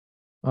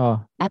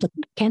 Oh.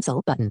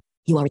 Cancel button.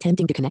 You are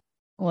attempting to connect.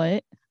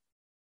 What?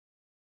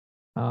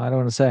 I don't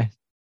want to say.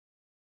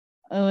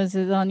 Oh, is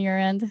it on your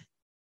end?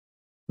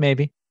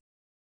 Maybe.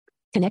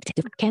 Connect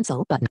to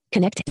cancel button.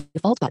 Connect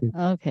default button.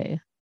 Okay.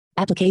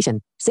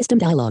 Application. System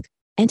dialog.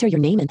 Enter your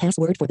name and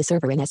password for the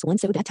server NS1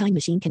 so that time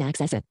machine can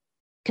access it.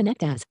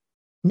 Connect as.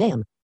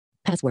 Name.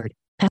 Password.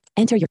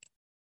 Enter your.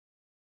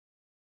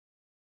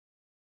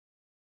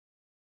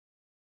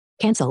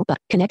 Cancel but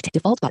connect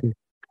default button.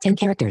 10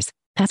 characters.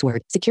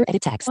 Password. Secure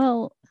edit text.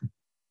 Well.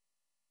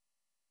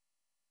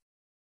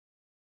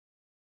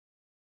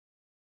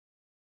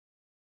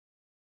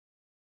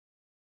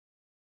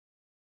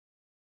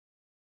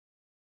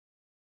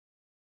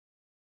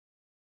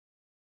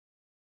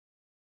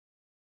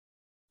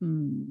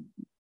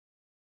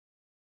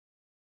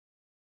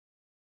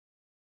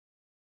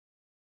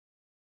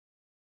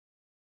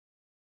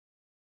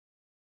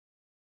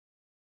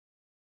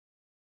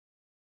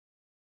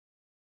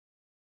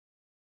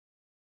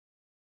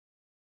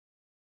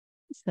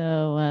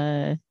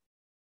 So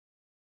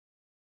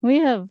we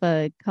have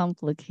a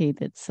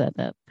complicated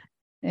setup,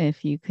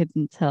 if you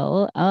couldn't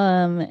tell.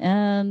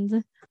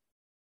 And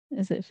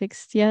is it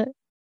fixed yet?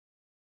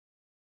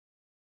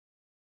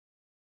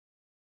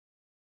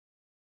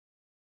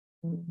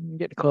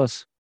 Getting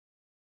close.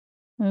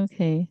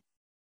 Okay.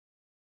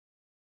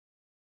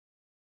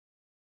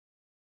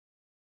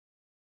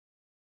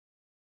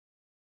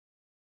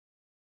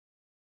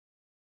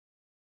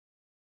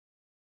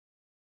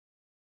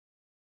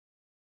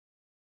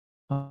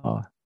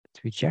 Oh,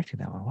 it's rejecting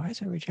that one. Why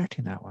is it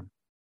rejecting that one?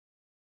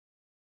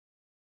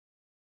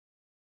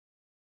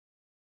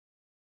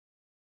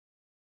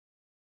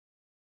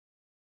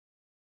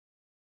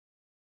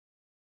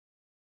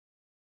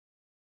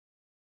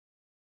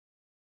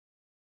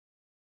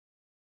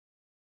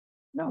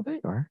 No, there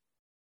you are.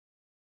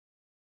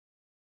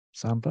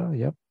 Samba,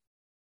 yep.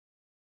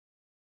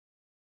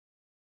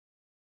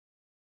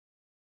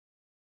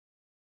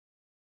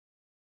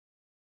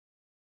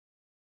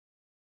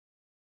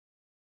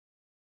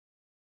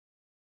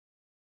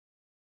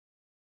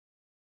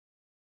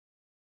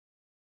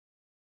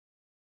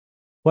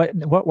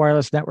 What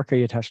wireless network are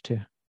you attached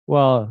to?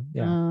 Well,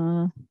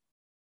 yeah.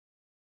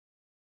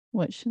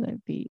 What should I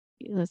be?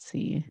 Let's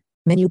see.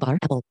 Menu bar.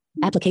 Apple.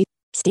 Applicate.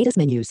 Status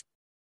menus.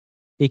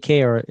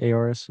 EK or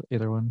AORS,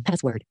 either one.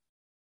 Password.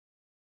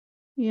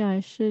 Yeah,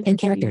 I should 10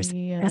 characters.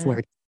 be,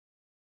 Password.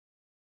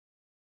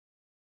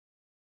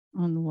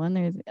 on one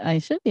or I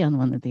should be on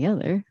one or the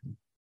other.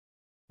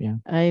 Yeah.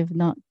 I've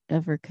not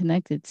ever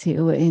connected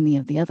to any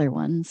of the other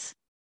ones.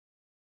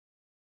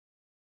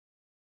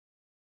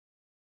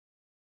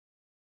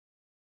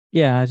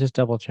 Yeah, I just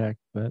double check,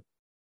 but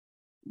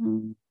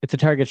if the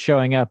target's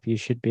showing up, you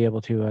should be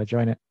able to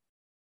join it.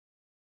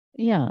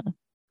 Yeah.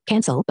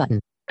 Cancel button.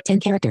 10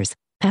 characters.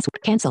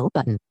 Password. Cancel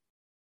button.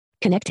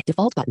 Connect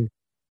default button.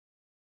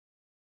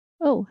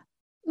 Oh.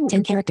 Ooh.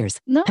 10 characters.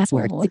 No.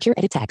 Password. Secure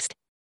edit text.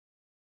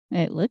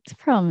 It looked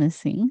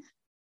promising.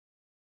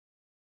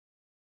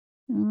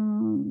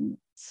 Let's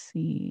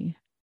see.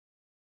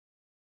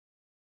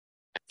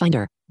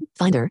 Finder.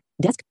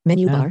 Desk.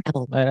 Menu bar.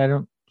 Apple. I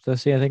don't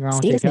see anything wrong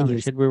with your account.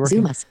 It should be working.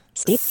 Zoom us.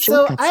 So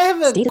shortcuts. I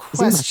have a Status,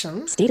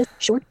 question. Status.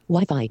 Short.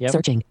 Wi-Fi. Yep.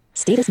 Searching.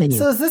 Status menu.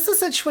 So is this a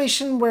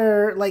situation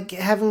where like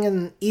having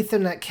an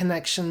Ethernet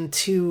connection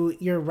to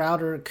your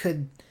router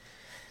could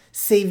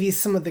save you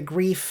some of the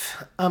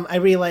grief? I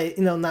realize,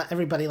 not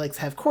everybody likes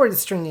to have cord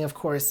stringing, of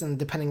course, and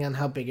depending on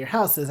how big your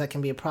house is, that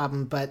can be a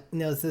problem. But,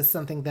 is this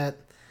something that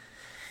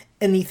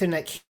an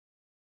Ethernet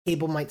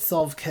cable might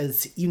solve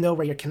because you know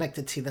where you're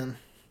connected to then?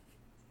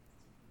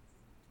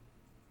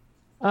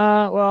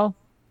 Well,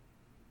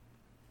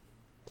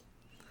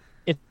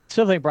 it's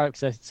something brought up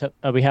because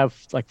we have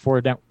like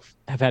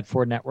had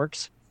four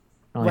networks.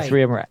 Only Right.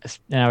 3 of them are,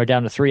 now we're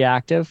down to 3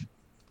 active.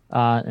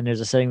 And there's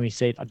a setting we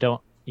say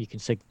you can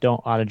say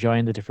don't auto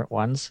join the different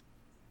ones.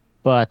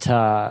 But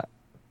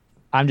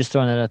I'm just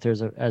throwing that out there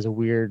as a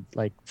weird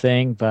like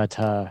thing, but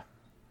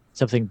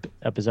something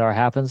bizarre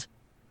happens.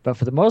 But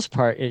for the most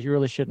part, it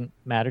really shouldn't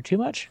matter too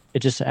much. It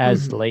just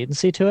adds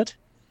latency to it.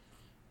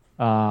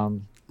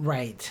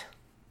 Right.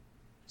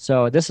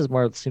 So this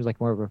seems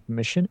like more of a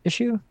permission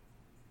issue.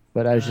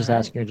 But I was just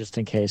asking her just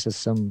in case it's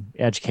some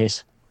edge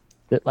case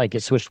that like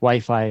it switched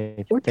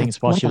Wi-Fi things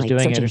while she was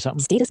doing it or something.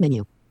 Status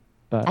menu.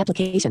 But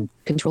Application.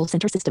 Control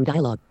center system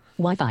dialog.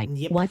 Wi-Fi.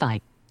 Yep.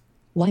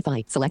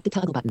 Wi-Fi. Select the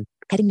toggle button.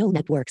 Heading no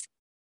networks.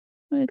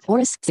 What?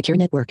 Horus. Secure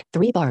network.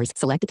 3 bars.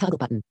 Select the toggle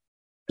button.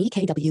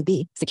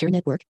 EKWB. Secure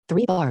network.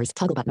 3 bars.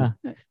 Toggle button.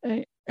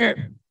 Get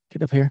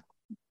up here.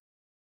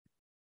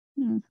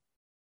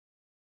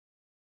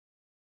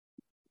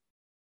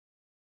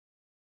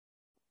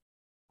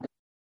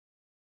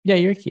 Yeah,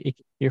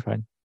 you're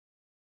fine.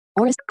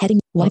 Horus.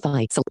 Heading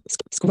Wi-Fi.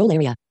 Scroll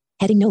area.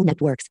 Heading no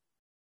networks.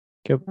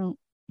 Oh.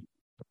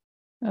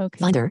 Okay.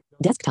 Finder.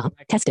 Desktop.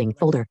 Testing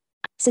folder.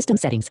 System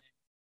settings.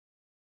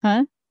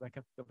 Huh?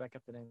 Go back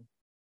up the name.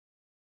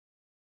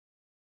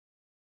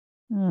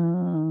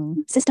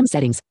 System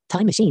settings.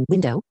 Time machine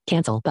window.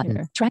 Cancel button.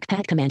 Here.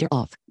 Trackpad commander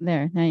off.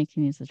 There. Now you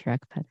can use the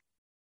trackpad.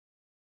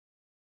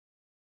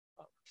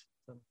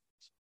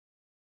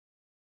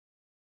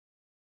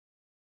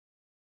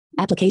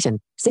 Application.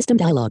 System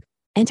dialog.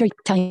 Enter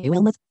Ty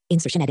Wilmoth.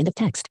 Insertion at end of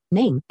text.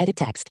 Name. Edit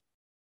text.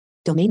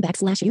 Domain /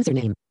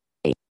 username.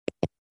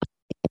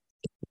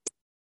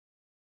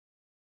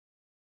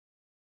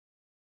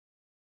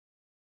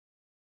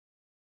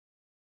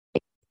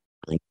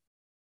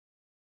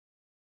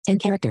 10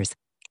 characters.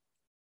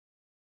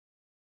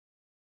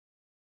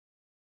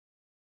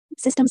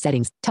 System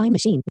settings. Time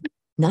machine.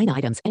 9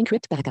 items.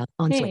 Encrypt backup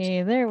on switch.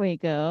 Hey, there we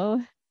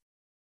go.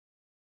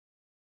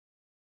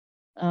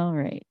 All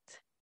right.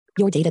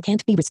 Your data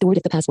can't be restored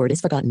if the password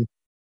is forgotten.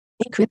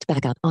 Encrypt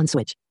backup on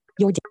switch.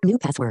 New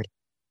password.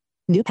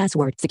 New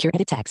password. Secure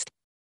edit text.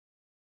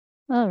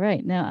 All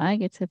right. Now I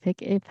get to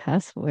pick a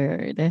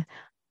password.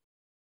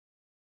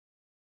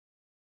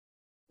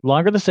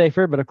 Longer the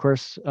safer, but of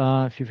course,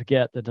 if you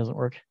forget, that doesn't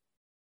work.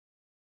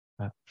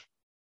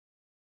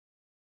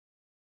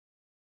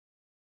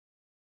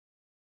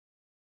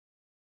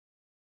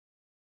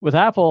 With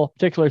Apple,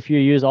 particularly if you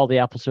use all the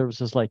Apple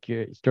services like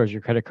it stores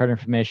your credit card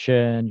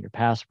information, your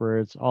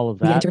passwords, all of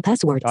that. Re-enter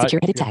password.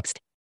 Secure edit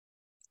text.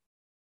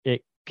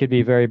 It could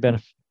be very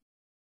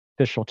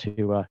beneficial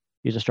to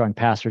use a strong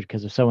password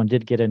because if someone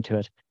did get into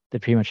it, they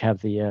pretty much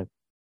have the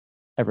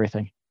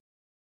everything.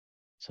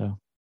 So.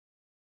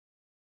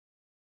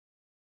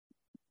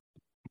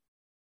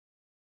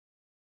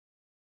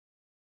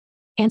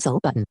 Cancel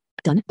button.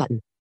 Done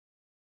button.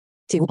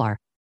 Toolbar.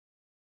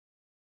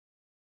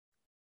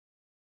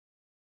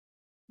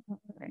 All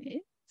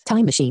right.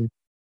 Time machine.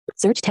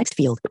 Search text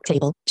field.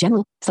 Table.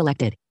 General.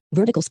 Selected.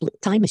 Vertical split.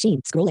 Time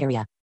machine. Scroll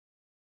area.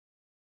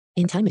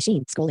 In time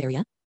machine. Scroll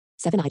area.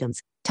 7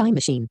 items. Time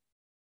machine.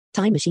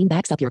 Time machine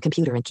backs up your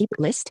computer and keep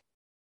list.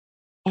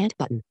 Add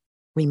button.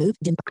 Remove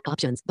dim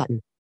options button.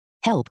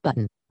 Help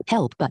button.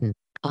 Help button.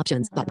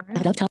 Options button. All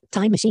right. Add up top.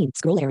 Time machine.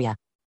 Scroll area.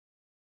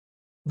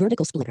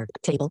 Vertical splitter.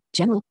 Table.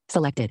 General.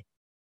 Selected.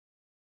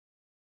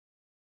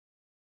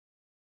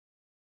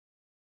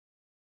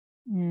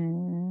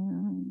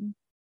 And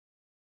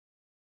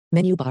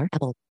Menu bar.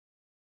 Apple.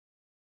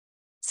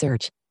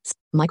 Search.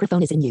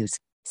 Microphone is in use.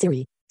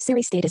 Siri.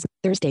 Siri status.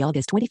 Thursday,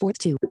 August 24th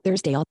to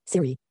Thursday.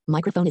 Siri.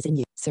 Microphone is in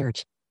use.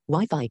 Search.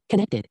 Wi-Fi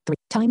connected.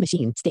 Time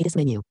machine status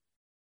menu.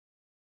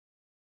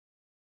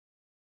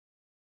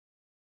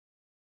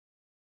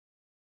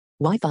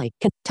 Wi-Fi.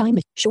 Time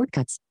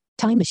shortcuts.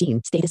 Time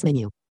machine status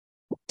menu.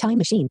 Time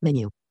machine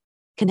menu.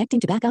 Connecting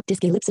to backup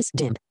disk ellipsis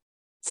dimmed.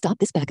 Stop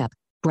this backup.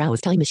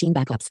 Browse time machine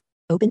backups.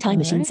 Open time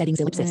machine settings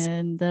ellipsis.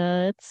 And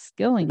it's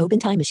going. Open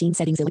time machine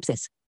settings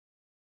ellipsis.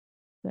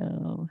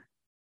 So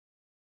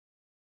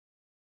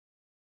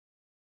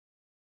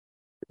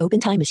open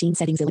time machine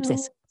settings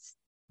ellipsis.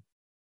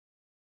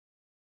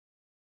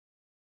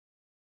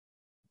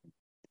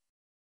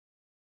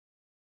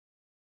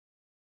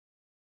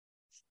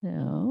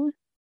 So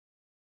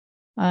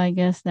I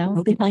guess now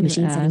open time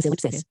machine settings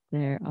ellipsis. If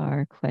there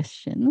are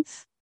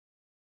questions.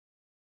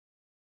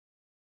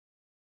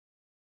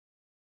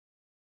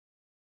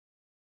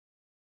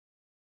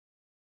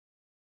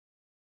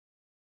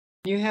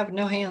 You have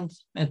no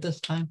hands at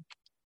this time.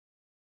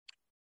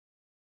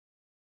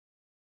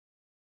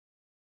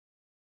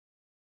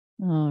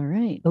 All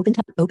right. Open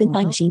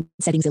time machine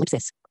settings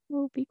ellipsis.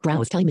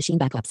 Browse time machine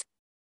backups.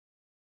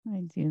 I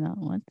do not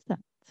want that.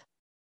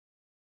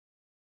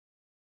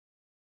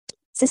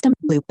 System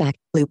loop back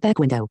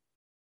window.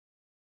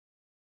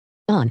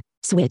 On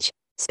switch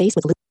space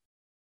with loop.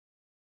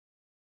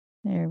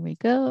 There we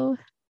go.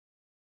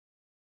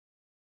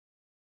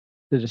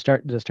 Did it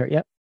start? Did it start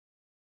yet?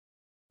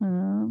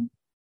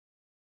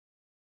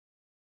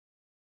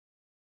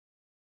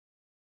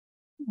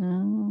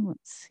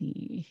 Let's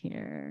see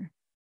here.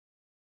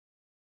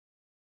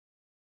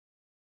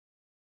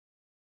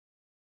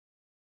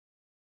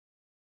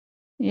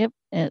 Yep,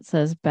 it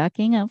says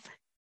backing up.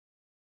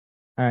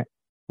 All right.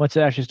 Once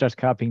it actually starts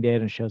copying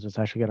data and shows it's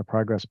actually got a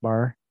progress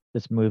bar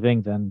that's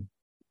moving, then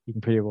you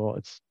can pretty well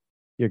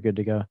you're good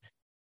to go.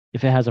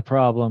 If it has a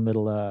problem,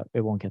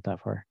 it won't get that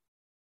far.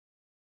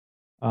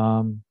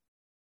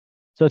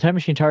 So time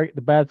machine target,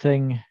 the bad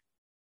thing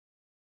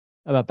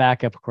about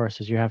backup, of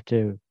course, is you have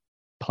to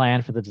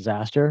plan for the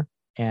disaster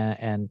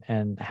and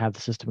have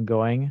the system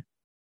going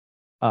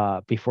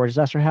before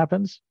disaster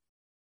happens.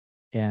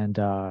 And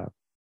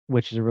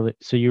which is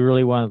so you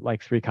really want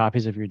like 3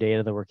 copies of your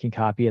data, the working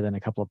copy, and then a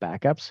couple of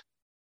backups.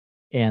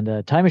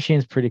 And time machine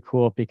is pretty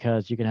cool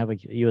because you can have a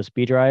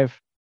USB drive,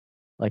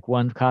 like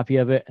 1 copy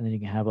of it, and then you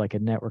can have like a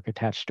network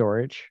attached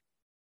storage,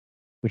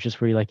 which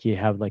is where you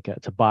have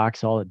it's a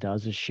box. All it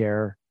does is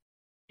share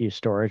your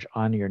storage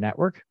on your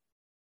network.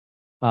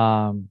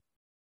 And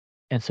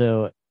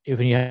so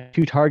when you have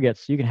 2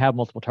 targets, you can have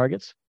multiple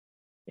targets,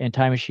 and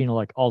time machine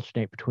will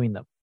alternate between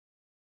them.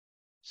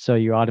 So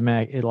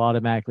it'll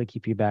automatically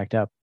keep you backed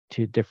up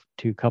to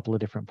a couple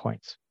of different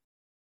points.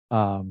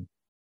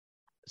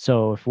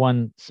 So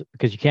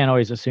because you can't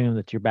always assume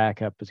that your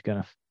backup is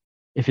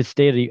if it's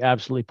data you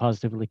absolutely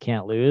positively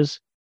can't lose,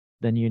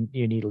 then you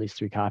need at least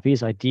 3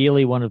 copies.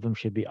 Ideally, one of them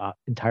should be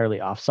entirely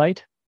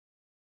offsite,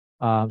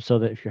 so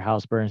that if your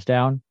house burns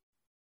down,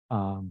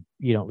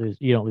 you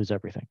don't lose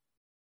everything.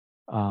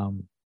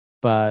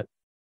 But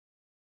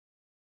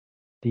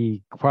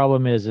the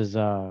problem is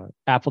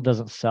Apple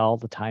doesn't sell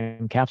the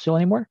time capsule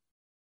anymore.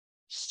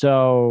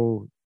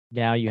 So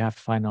now you have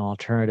to find an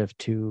alternative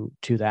to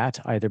that,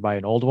 either buy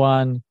an old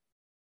one,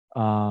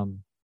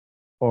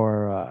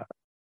 or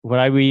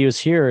what we use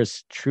here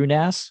is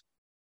TrueNAS,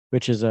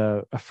 which is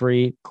a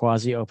free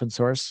quasi open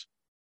source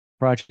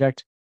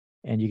project,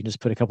 and you can just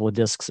put a couple of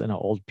disks in an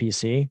old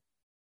PC,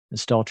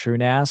 install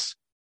TrueNAS,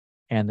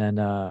 and then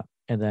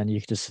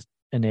you can just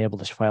enable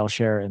this file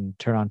share and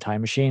turn on Time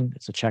Machine.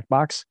 It's a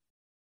checkbox,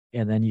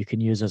 and then you can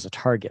use as a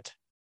target.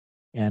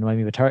 And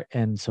when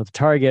so the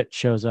target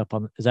shows up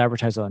is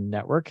advertised on the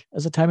network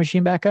as a Time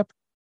Machine backup,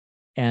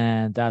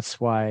 and that's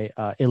why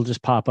it'll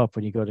just pop up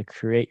when you go to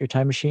create your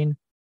Time Machine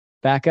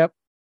backup.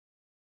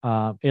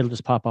 It'll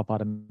just pop up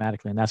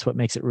automatically, and that's what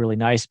makes it really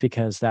nice,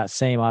 because that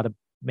same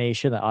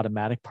automation, the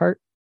automatic part,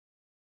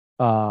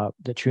 that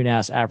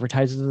TrueNAS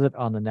advertises it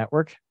on the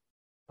network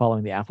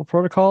following the Apple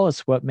protocol, is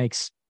what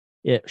makes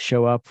it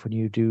show up when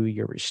you do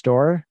your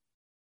restore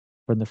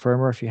from the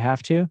firmware if you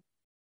have to.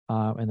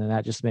 And then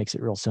that just makes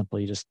it real simple.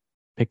 You just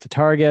pick the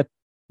target,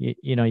 you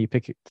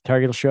pick the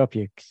target will show up,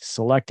 you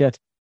select it,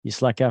 you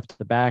select up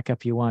the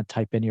backup you want,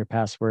 type in your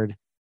password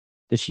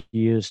that you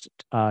used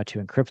to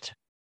encrypt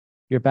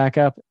your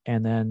backup,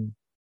 and then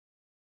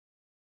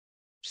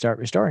start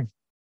restoring.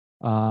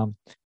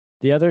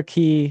 The other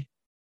key.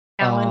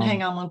 Alan,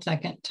 hang on 1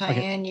 second.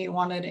 Tyann, You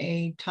wanted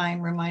a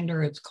time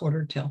reminder. It's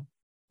 1:45.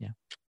 Yeah.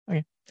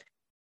 Okay.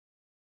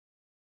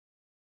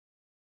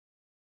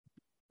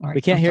 All right.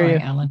 We can't hear you,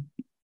 Alan.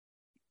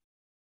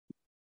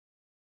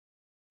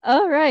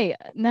 All right.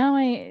 Now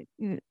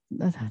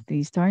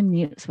these darn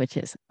mute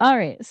switches. All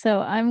right.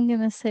 So I'm going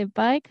to say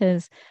bye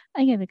because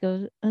I got to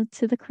go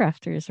to the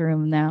crafters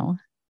room now.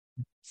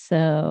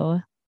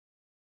 So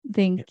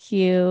thank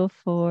you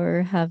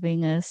for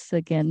having us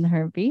again,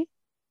 Herbie.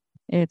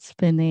 It's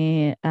been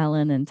a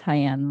Alan and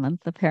Tyann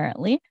month,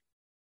 apparently,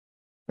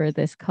 for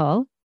this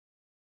call.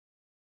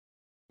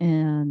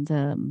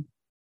 and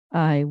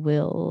I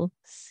will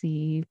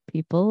see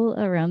people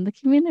around the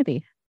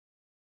community.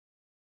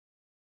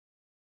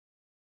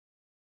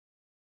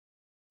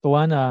 The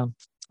one,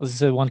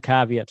 this is one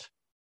caveat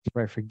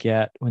before I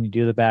forget, when you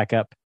do the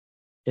backup,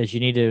 is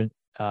you need to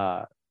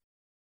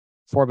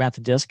format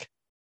the disk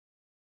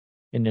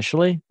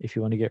initially if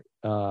you want to get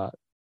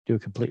do a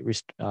complete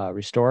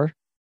restore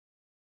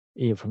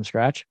even from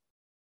scratch.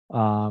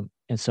 And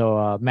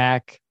so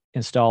Mac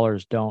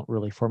installers don't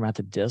really format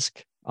the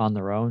disk on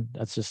their own.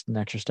 That's just an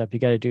extra step you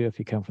got to do if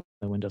you come from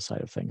the Windows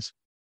side of things.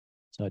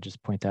 So I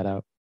just point that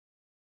out.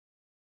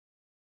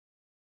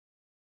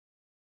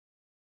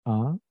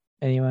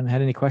 Anyone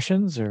had any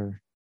questions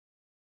or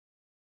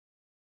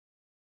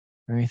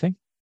anything?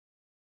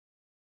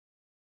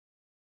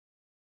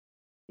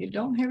 You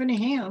don't have any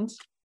hands.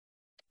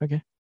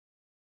 Okay.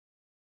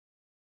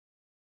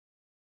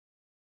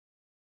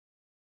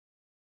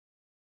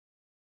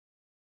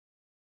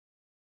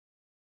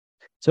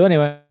 So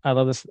anyway, I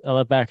love this. I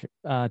love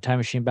Time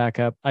Machine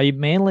backup. I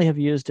mainly have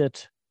used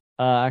it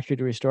actually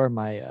to restore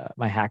my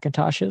my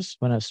Hackintoshes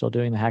when I was still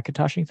doing the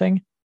Hackintoshing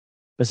thing.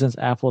 But since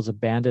Apple's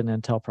abandoned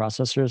Intel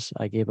processors,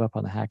 I gave up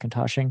on the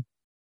Hackintoshing.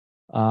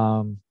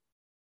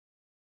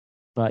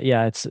 But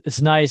yeah,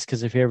 it's nice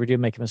because if you ever do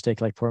make a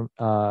mistake, like for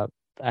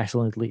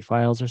accidentally delete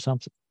files or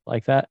something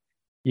like that,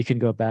 you can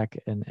go back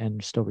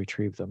and still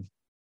retrieve them.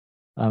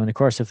 And of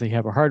course, if you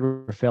have a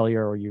hardware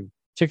failure, or you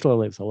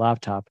particularly with a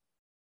laptop,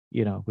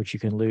 which you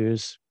can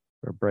lose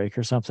or break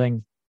or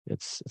something,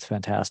 it's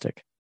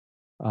fantastic.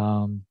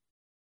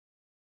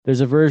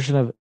 There's a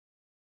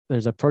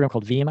program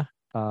called Veeam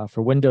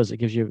for Windows that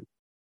gives you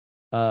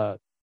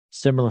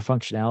similar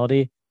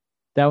functionality.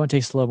 That one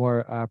takes a little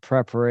more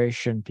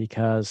preparation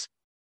because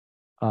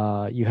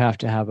you have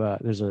to have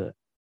there's a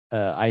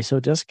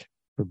ISO disk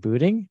for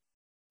booting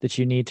that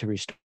you need to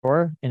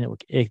restore, and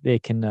they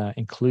can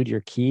include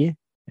your key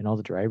and all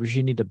the drivers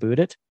you need to boot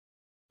it,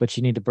 but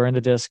you need to burn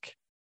the disk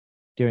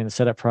during the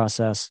setup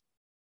process,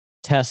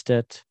 test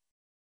it.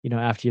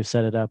 After you've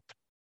set it up,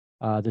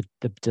 the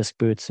disk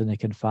boots and it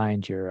can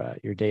find your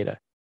data.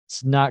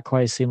 It's not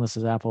quite as seamless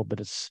as Apple, but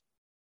it's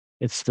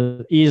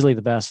easily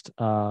the best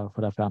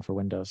what I've found for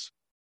Windows.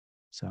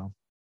 So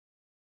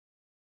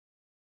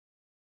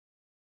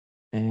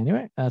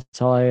anyway,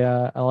 that's all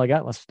I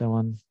got. Unless no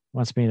one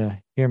wants me to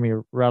hear me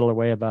rattle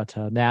away about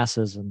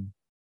NASA's and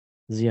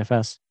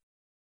ZFS.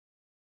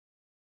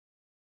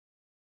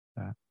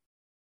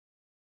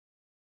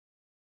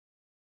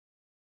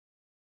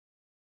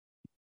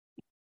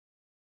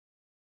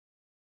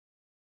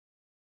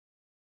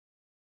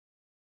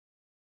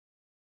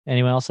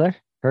 Anyone else there?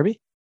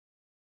 Herbie?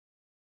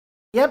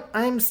 Yep,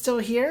 I'm still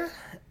here.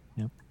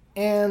 Yep.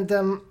 And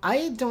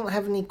I don't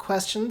have any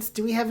questions.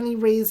 Do we have any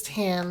raised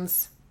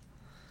hands?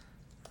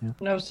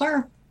 Yep. No,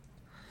 sir.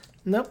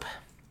 Nope.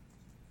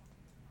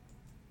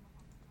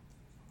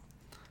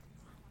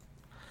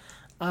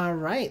 All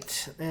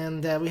right,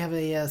 and we have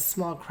a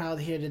small crowd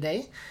here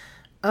today.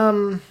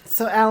 So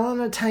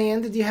Alan or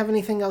Tyann, did you have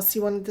anything else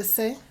you wanted to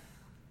say?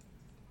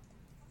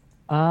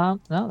 No,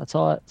 that's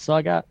all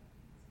I got.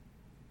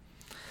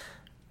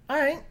 All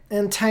right,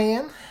 and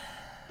Tyann?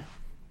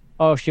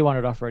 Oh, she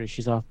wandered off already.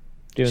 She's off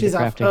doing She's the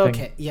off. crafting Okay,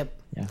 thing. yep.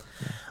 Yeah.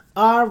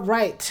 All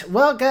right.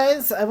 Well,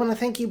 guys, I want to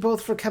thank you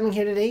both for coming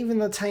here today, even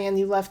though Tyann,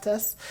 you left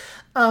us.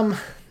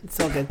 It's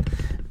all good.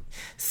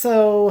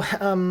 So,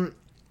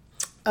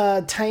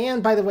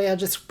 Tyann, by the way, I'll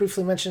just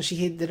briefly mention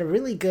she did a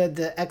really good,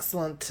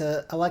 excellent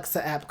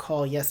Alexa app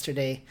call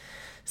yesterday.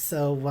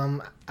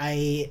 So,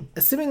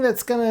 assuming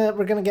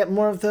we're gonna get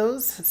more of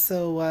those.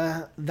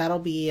 So that'll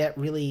be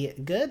really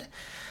good.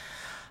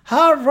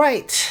 All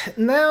right.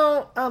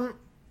 Now,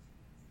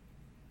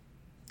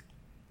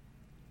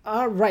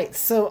 all right.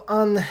 So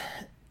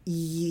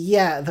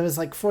there was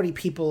like 40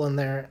 people in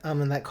there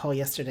in that call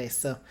yesterday.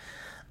 So,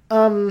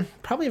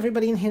 probably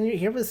everybody in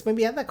here was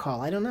maybe at that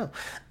call. I don't know.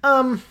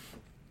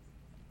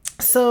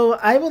 So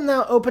I will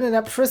now open it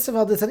up. First of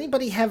all, does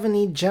anybody have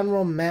any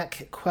general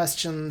Mac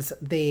questions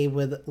they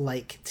would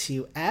like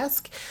to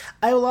ask?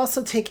 I will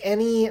also take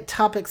any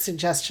topic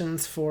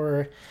suggestions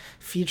for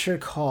future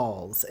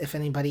calls if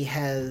anybody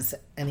has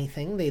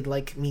anything they'd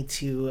like me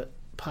to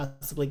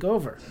possibly go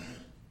over.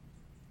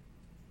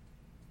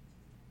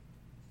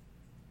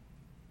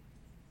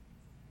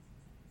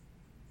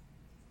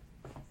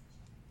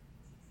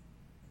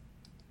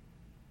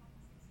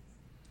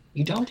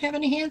 You don't have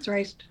any hands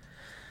raised.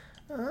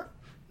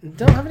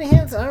 Don't have any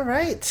hands? All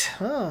right.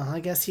 Well, I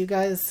guess you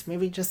guys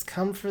maybe just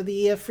come for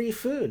the free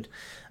food.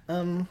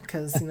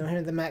 Because, here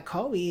at the Mac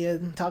Call, we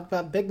talk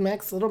about Big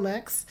Macs, Little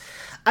Macs.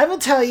 I will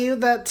tell you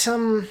that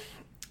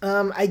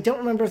I don't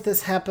remember if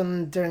this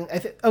happened during...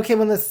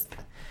 when this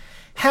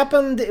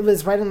happened, it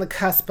was right on the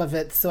cusp of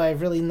it, so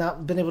I've really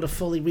not been able to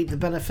fully reap the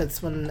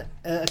benefits when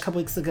a couple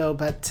weeks ago.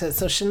 But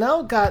so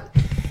Chanel got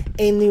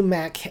a new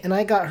Mac, and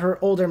I got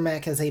her older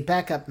Mac as a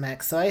backup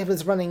Mac. So I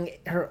was running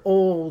her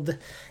old,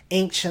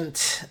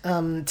 ancient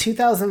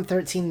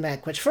 2013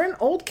 Mac, which for an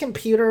old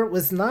computer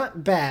was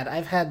not bad.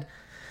 I've had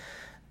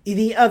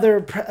the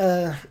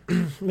other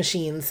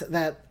machines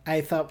that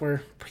I thought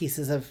were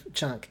pieces of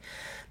junk.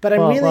 But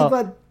I'm really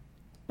glad.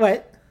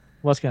 What?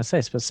 I was going to say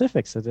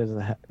specifics. Which is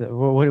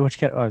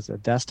it a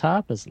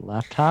desktop? Is it a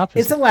laptop?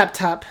 It's a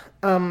laptop.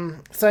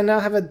 So I now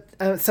have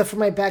so for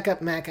my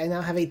backup Mac, I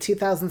now have a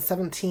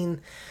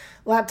 2017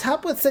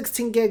 laptop with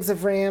 16 gigs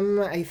of RAM.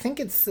 I think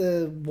it's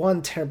a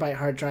 1 terabyte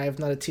hard drive,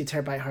 not a 2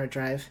 terabyte hard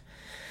drive.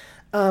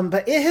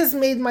 But it has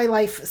made my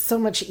life so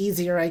much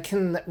easier. I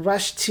can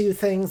rush to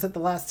things at the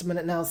last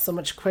minute now so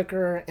much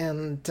quicker,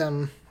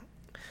 and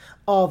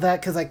all that,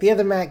 because like the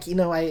other Mac,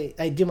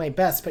 I do my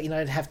best, but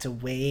I'd have to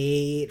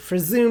wait for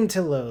Zoom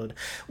to load,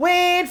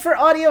 wait for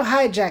Audio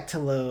Hijack to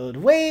load,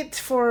 wait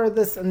for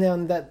this, and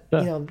then that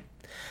it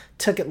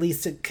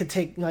could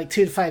take like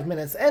 2 to 5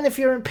 minutes. And if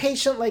you're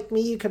impatient like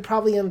me, you could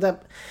probably end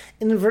up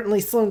inadvertently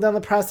slowing down the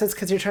process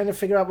because you're trying to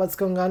figure out what's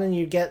going on, and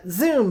you get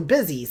Zoom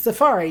busy,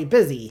 Safari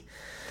busy.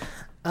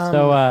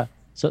 So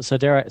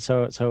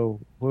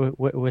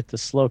with the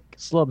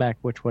slow Mac,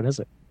 which one is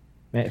it?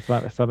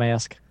 If I may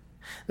ask.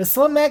 The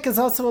slow Mac is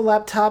also a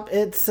laptop.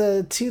 It's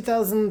a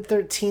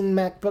 2013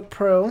 MacBook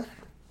Pro. Okay.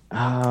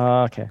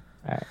 All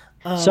right.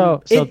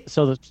 So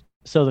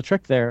the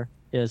trick there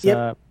is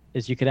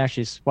is you can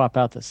actually swap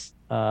out this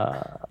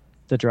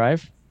the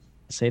drive,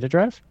 the SATA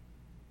drive.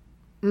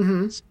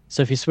 Mm-hmm.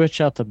 So if you switch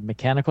out the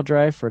mechanical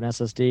drive for an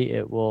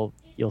SSD,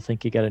 you'll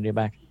think you got a new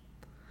Mac.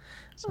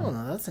 So,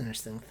 that's an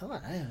interesting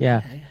thought.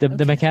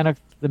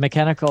 The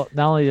mechanical.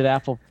 Not only did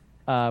Apple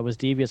was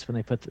devious when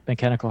they put the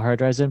mechanical hard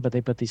drives in, but they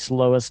put the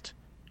slowest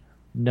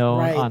known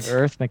on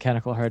Earth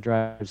mechanical hard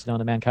drives known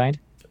to mankind.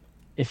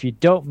 If you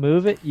don't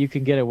move it, you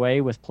can get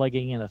away with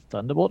plugging in a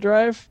Thunderbolt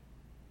drive,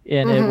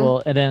 and it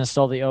will, and then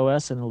install the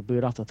OS, and it'll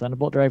boot off the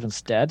Thunderbolt drive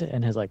instead,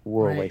 and is like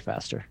way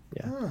faster.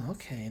 Yeah. Oh,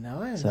 okay. Now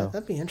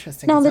that'd be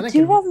interesting. No, the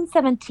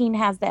 2017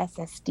 has the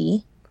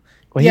SSD.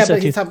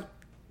 Well,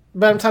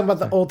 but I'm talking about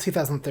the old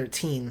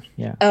 2013.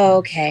 Yeah. Oh,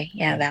 okay.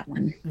 Yeah, that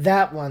one.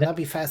 That'd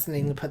be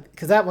fascinating to put,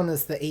 because that one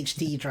is the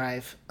HD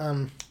drive.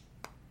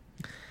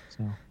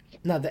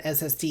 Not the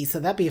SSD. So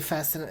that'd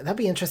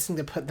be interesting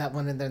to put that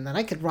one in there, and then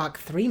I could rock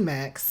 3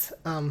 Macs.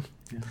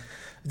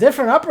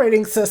 Different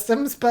operating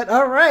systems, but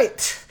all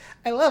right.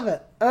 I love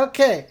it.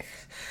 Okay.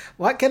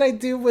 What can I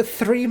do with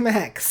 3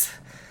 Macs?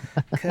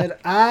 Could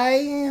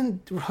I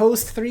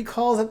host 3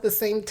 calls at the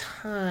same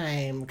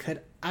time?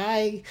 Could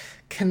I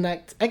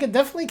connect? I could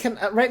definitely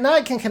right now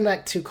I can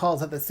connect 2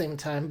 calls at the same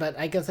time, but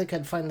I guess I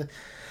could find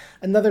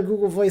another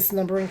Google Voice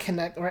number and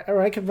connect,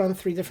 or I could run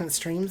 3 different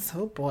streams.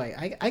 Oh boy,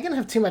 I can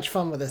have too much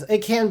fun with this.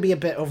 It can be a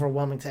bit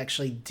overwhelming to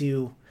actually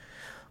do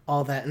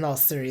all that in all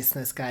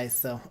seriousness, guys.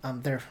 So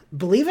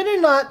believe it or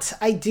not,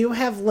 I do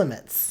have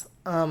limits.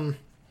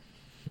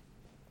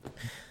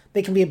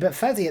 They can be a bit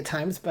fuzzy at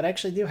times, but I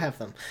actually do have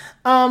them.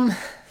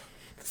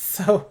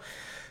 So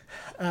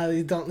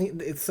you don't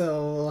need it.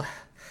 So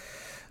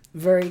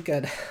very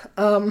good.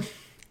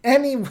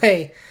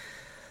 Anyway,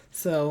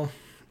 so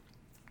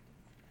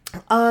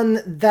on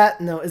that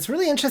note, it's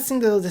really interesting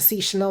though to see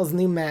Chanel's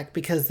new Mac,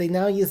 because they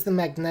now use the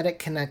magnetic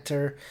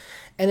connector,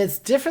 and it's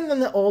different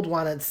than the old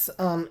one. It's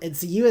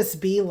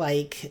USB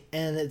like,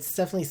 and it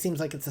definitely seems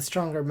like it's a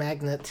stronger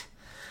magnet.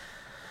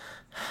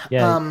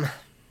 Yeah.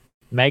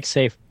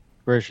 MagSafe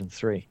version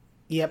 3.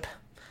 Yep.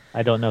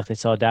 I don't know if they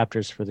sell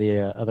adapters for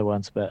the other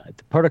ones, but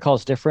the protocol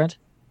is different,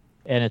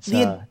 and it's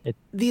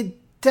the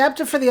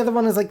adapter for the other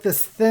one is like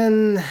this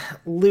thin,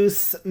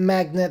 loose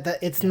magnet that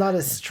it's not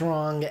as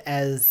strong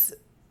as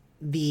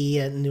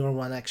the newer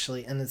one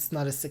actually, and it's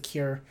not as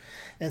secure,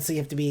 and so you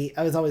have to be.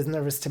 I was always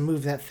nervous to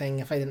move that thing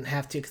if I didn't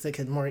have to, because it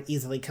could more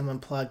easily come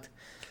unplugged.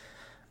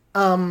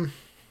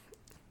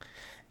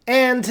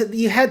 And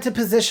you had to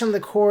position the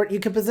cord. You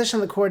could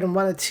position the cord in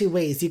one of 2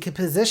 ways. You could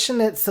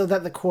position it so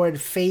that the cord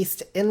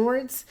faced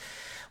inwards,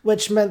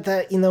 which meant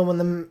that, when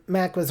the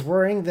Mac was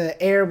whirring, the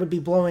air would be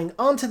blowing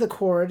onto the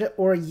cord,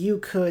 or you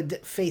could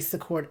face the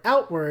cord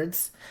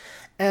outwards,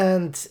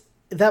 and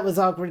that was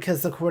awkward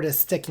because the cord is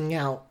sticking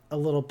out a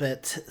little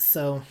bit.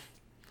 So,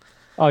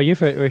 you're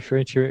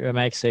referring to a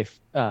MagSafe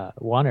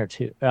 1 or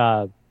 2,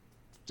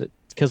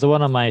 because the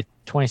one on my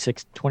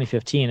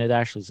 2015, it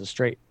actually is a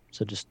straight,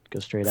 so just go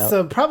straight out.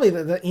 So probably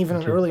even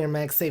an earlier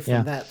MagSafe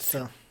than that.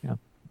 So yeah.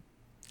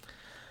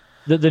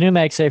 The new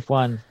MagSafe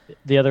one,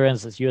 the other end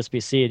is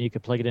USB-C, and you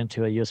could plug it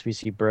into a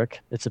USB-C brick.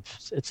 It's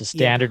a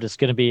standard that's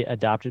going to be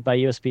adopted by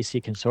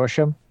USB-C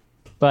consortium,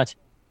 but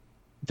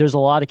there's a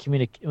lot of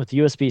with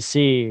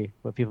USB-C.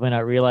 What people may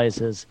not realize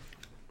is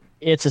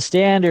it's a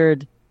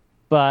standard,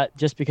 but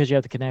just because you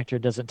have the connector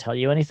doesn't tell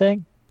you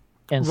anything.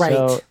 And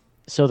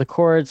so the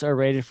cords are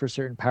rated for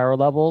certain power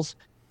levels.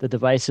 The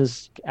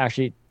devices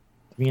actually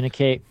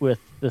communicate with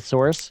the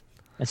source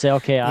and say,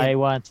 okay, I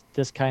want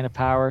this kind of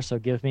power, so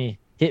hit me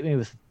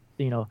with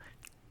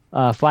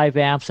 5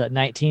 amps at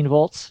 19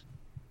 volts,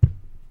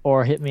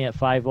 or hit me at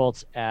 5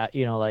 volts at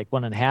like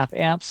 1.5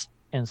 amps.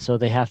 and so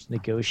they have to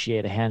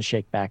negotiate a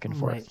handshake back and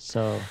forth. Right.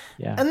 So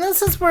yeah. And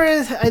this is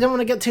where I don't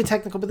want to get too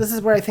technical, but this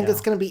is where I think Yeah.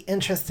 it's going to be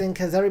interesting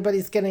because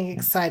everybody's getting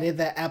excited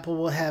that Apple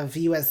will have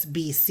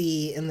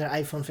USB-C in their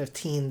iPhone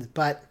 15.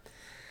 But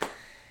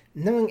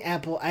knowing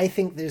Apple, I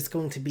think there's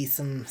going to be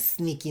some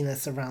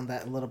sneakiness around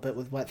that a little bit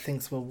with what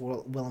things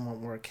will and won't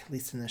work, at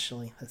least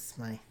initially. That's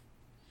my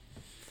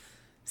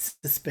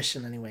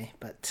suspicion anyway,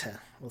 but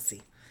we'll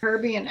see.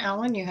 Herbie and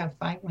Alan, you have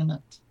 5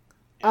 minutes.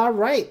 All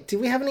right. Do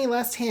we have any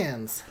last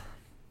hands?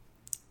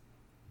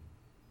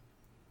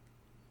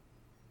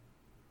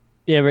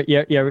 You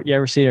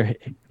ever see her?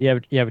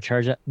 You ever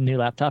charge that new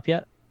laptop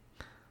yet?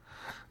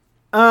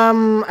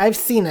 I've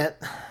seen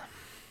it.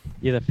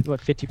 You have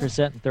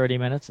 50% in 30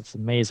 minutes. It's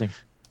amazing.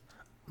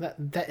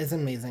 That is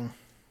amazing.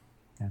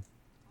 Yeah.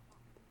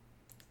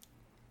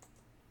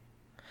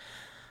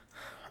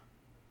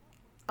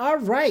 All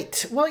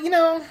right.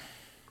 Well,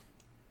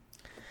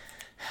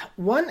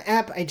 one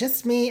app I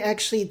just may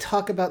actually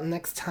talk about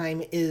next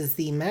time is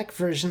the Mac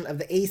version of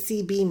the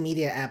ACB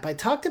Media app. I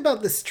talked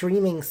about the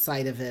streaming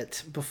side of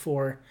it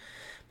before,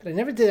 but I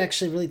never did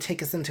actually really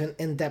take us into an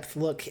in-depth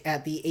look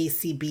at the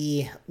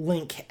ACB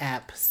Link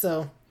app.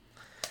 So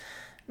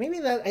maybe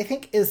that, I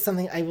think, is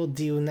something I will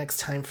do next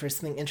time for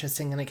something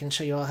interesting, and I can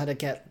show you all how to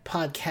get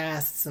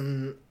podcasts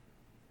and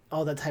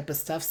all that type of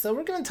stuff. So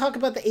we're going to talk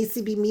about the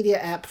ACB Media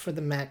app for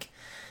the Mac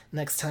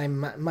next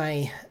time,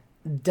 my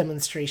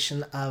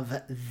demonstration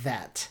of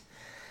that.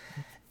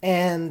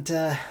 And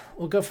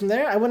we'll go from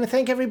there. I want to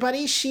thank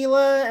everybody,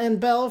 Sheila and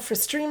Belle for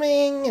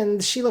streaming,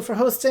 and Sheila for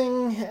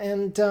hosting,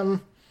 and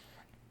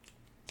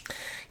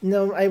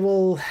I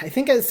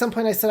think at some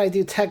point I said I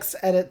do text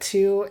edit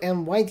too.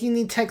 And why do you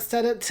need text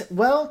edit?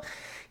 Well,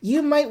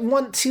 you might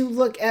want to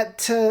look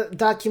at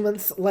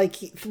documents like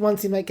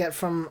ones you might get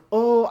from,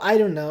 I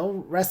don't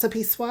know,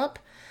 Recipe Swap.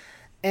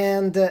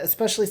 And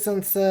especially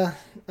since,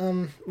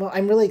 I'm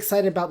really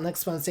excited about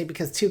next Wednesday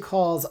because 2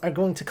 calls are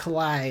going to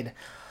collide.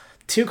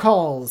 2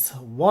 calls,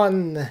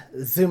 1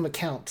 Zoom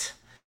account.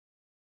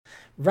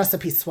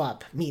 Recipe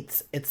Swap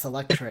meets It's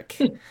Electric.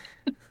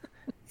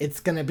 It's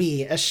going to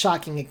be a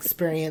shocking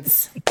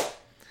experience.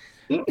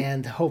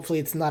 And hopefully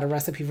it's not a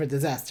recipe for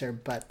disaster.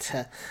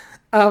 But,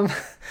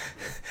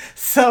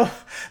 so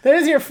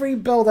there's your free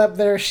build up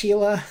there,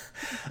 Sheila.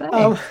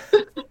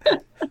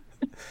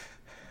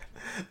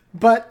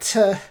 But,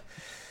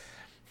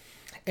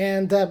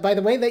 by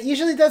the way, that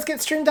usually does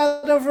get streamed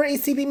out over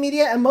ACB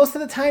Media, and most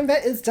of the time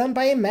that is done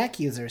by a Mac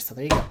user, so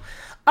there you go.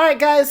 Alright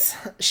guys,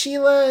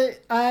 Sheila,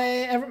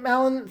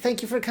 Alan,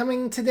 thank you for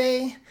coming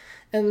today,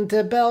 and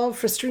Belle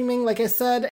for streaming, like I said,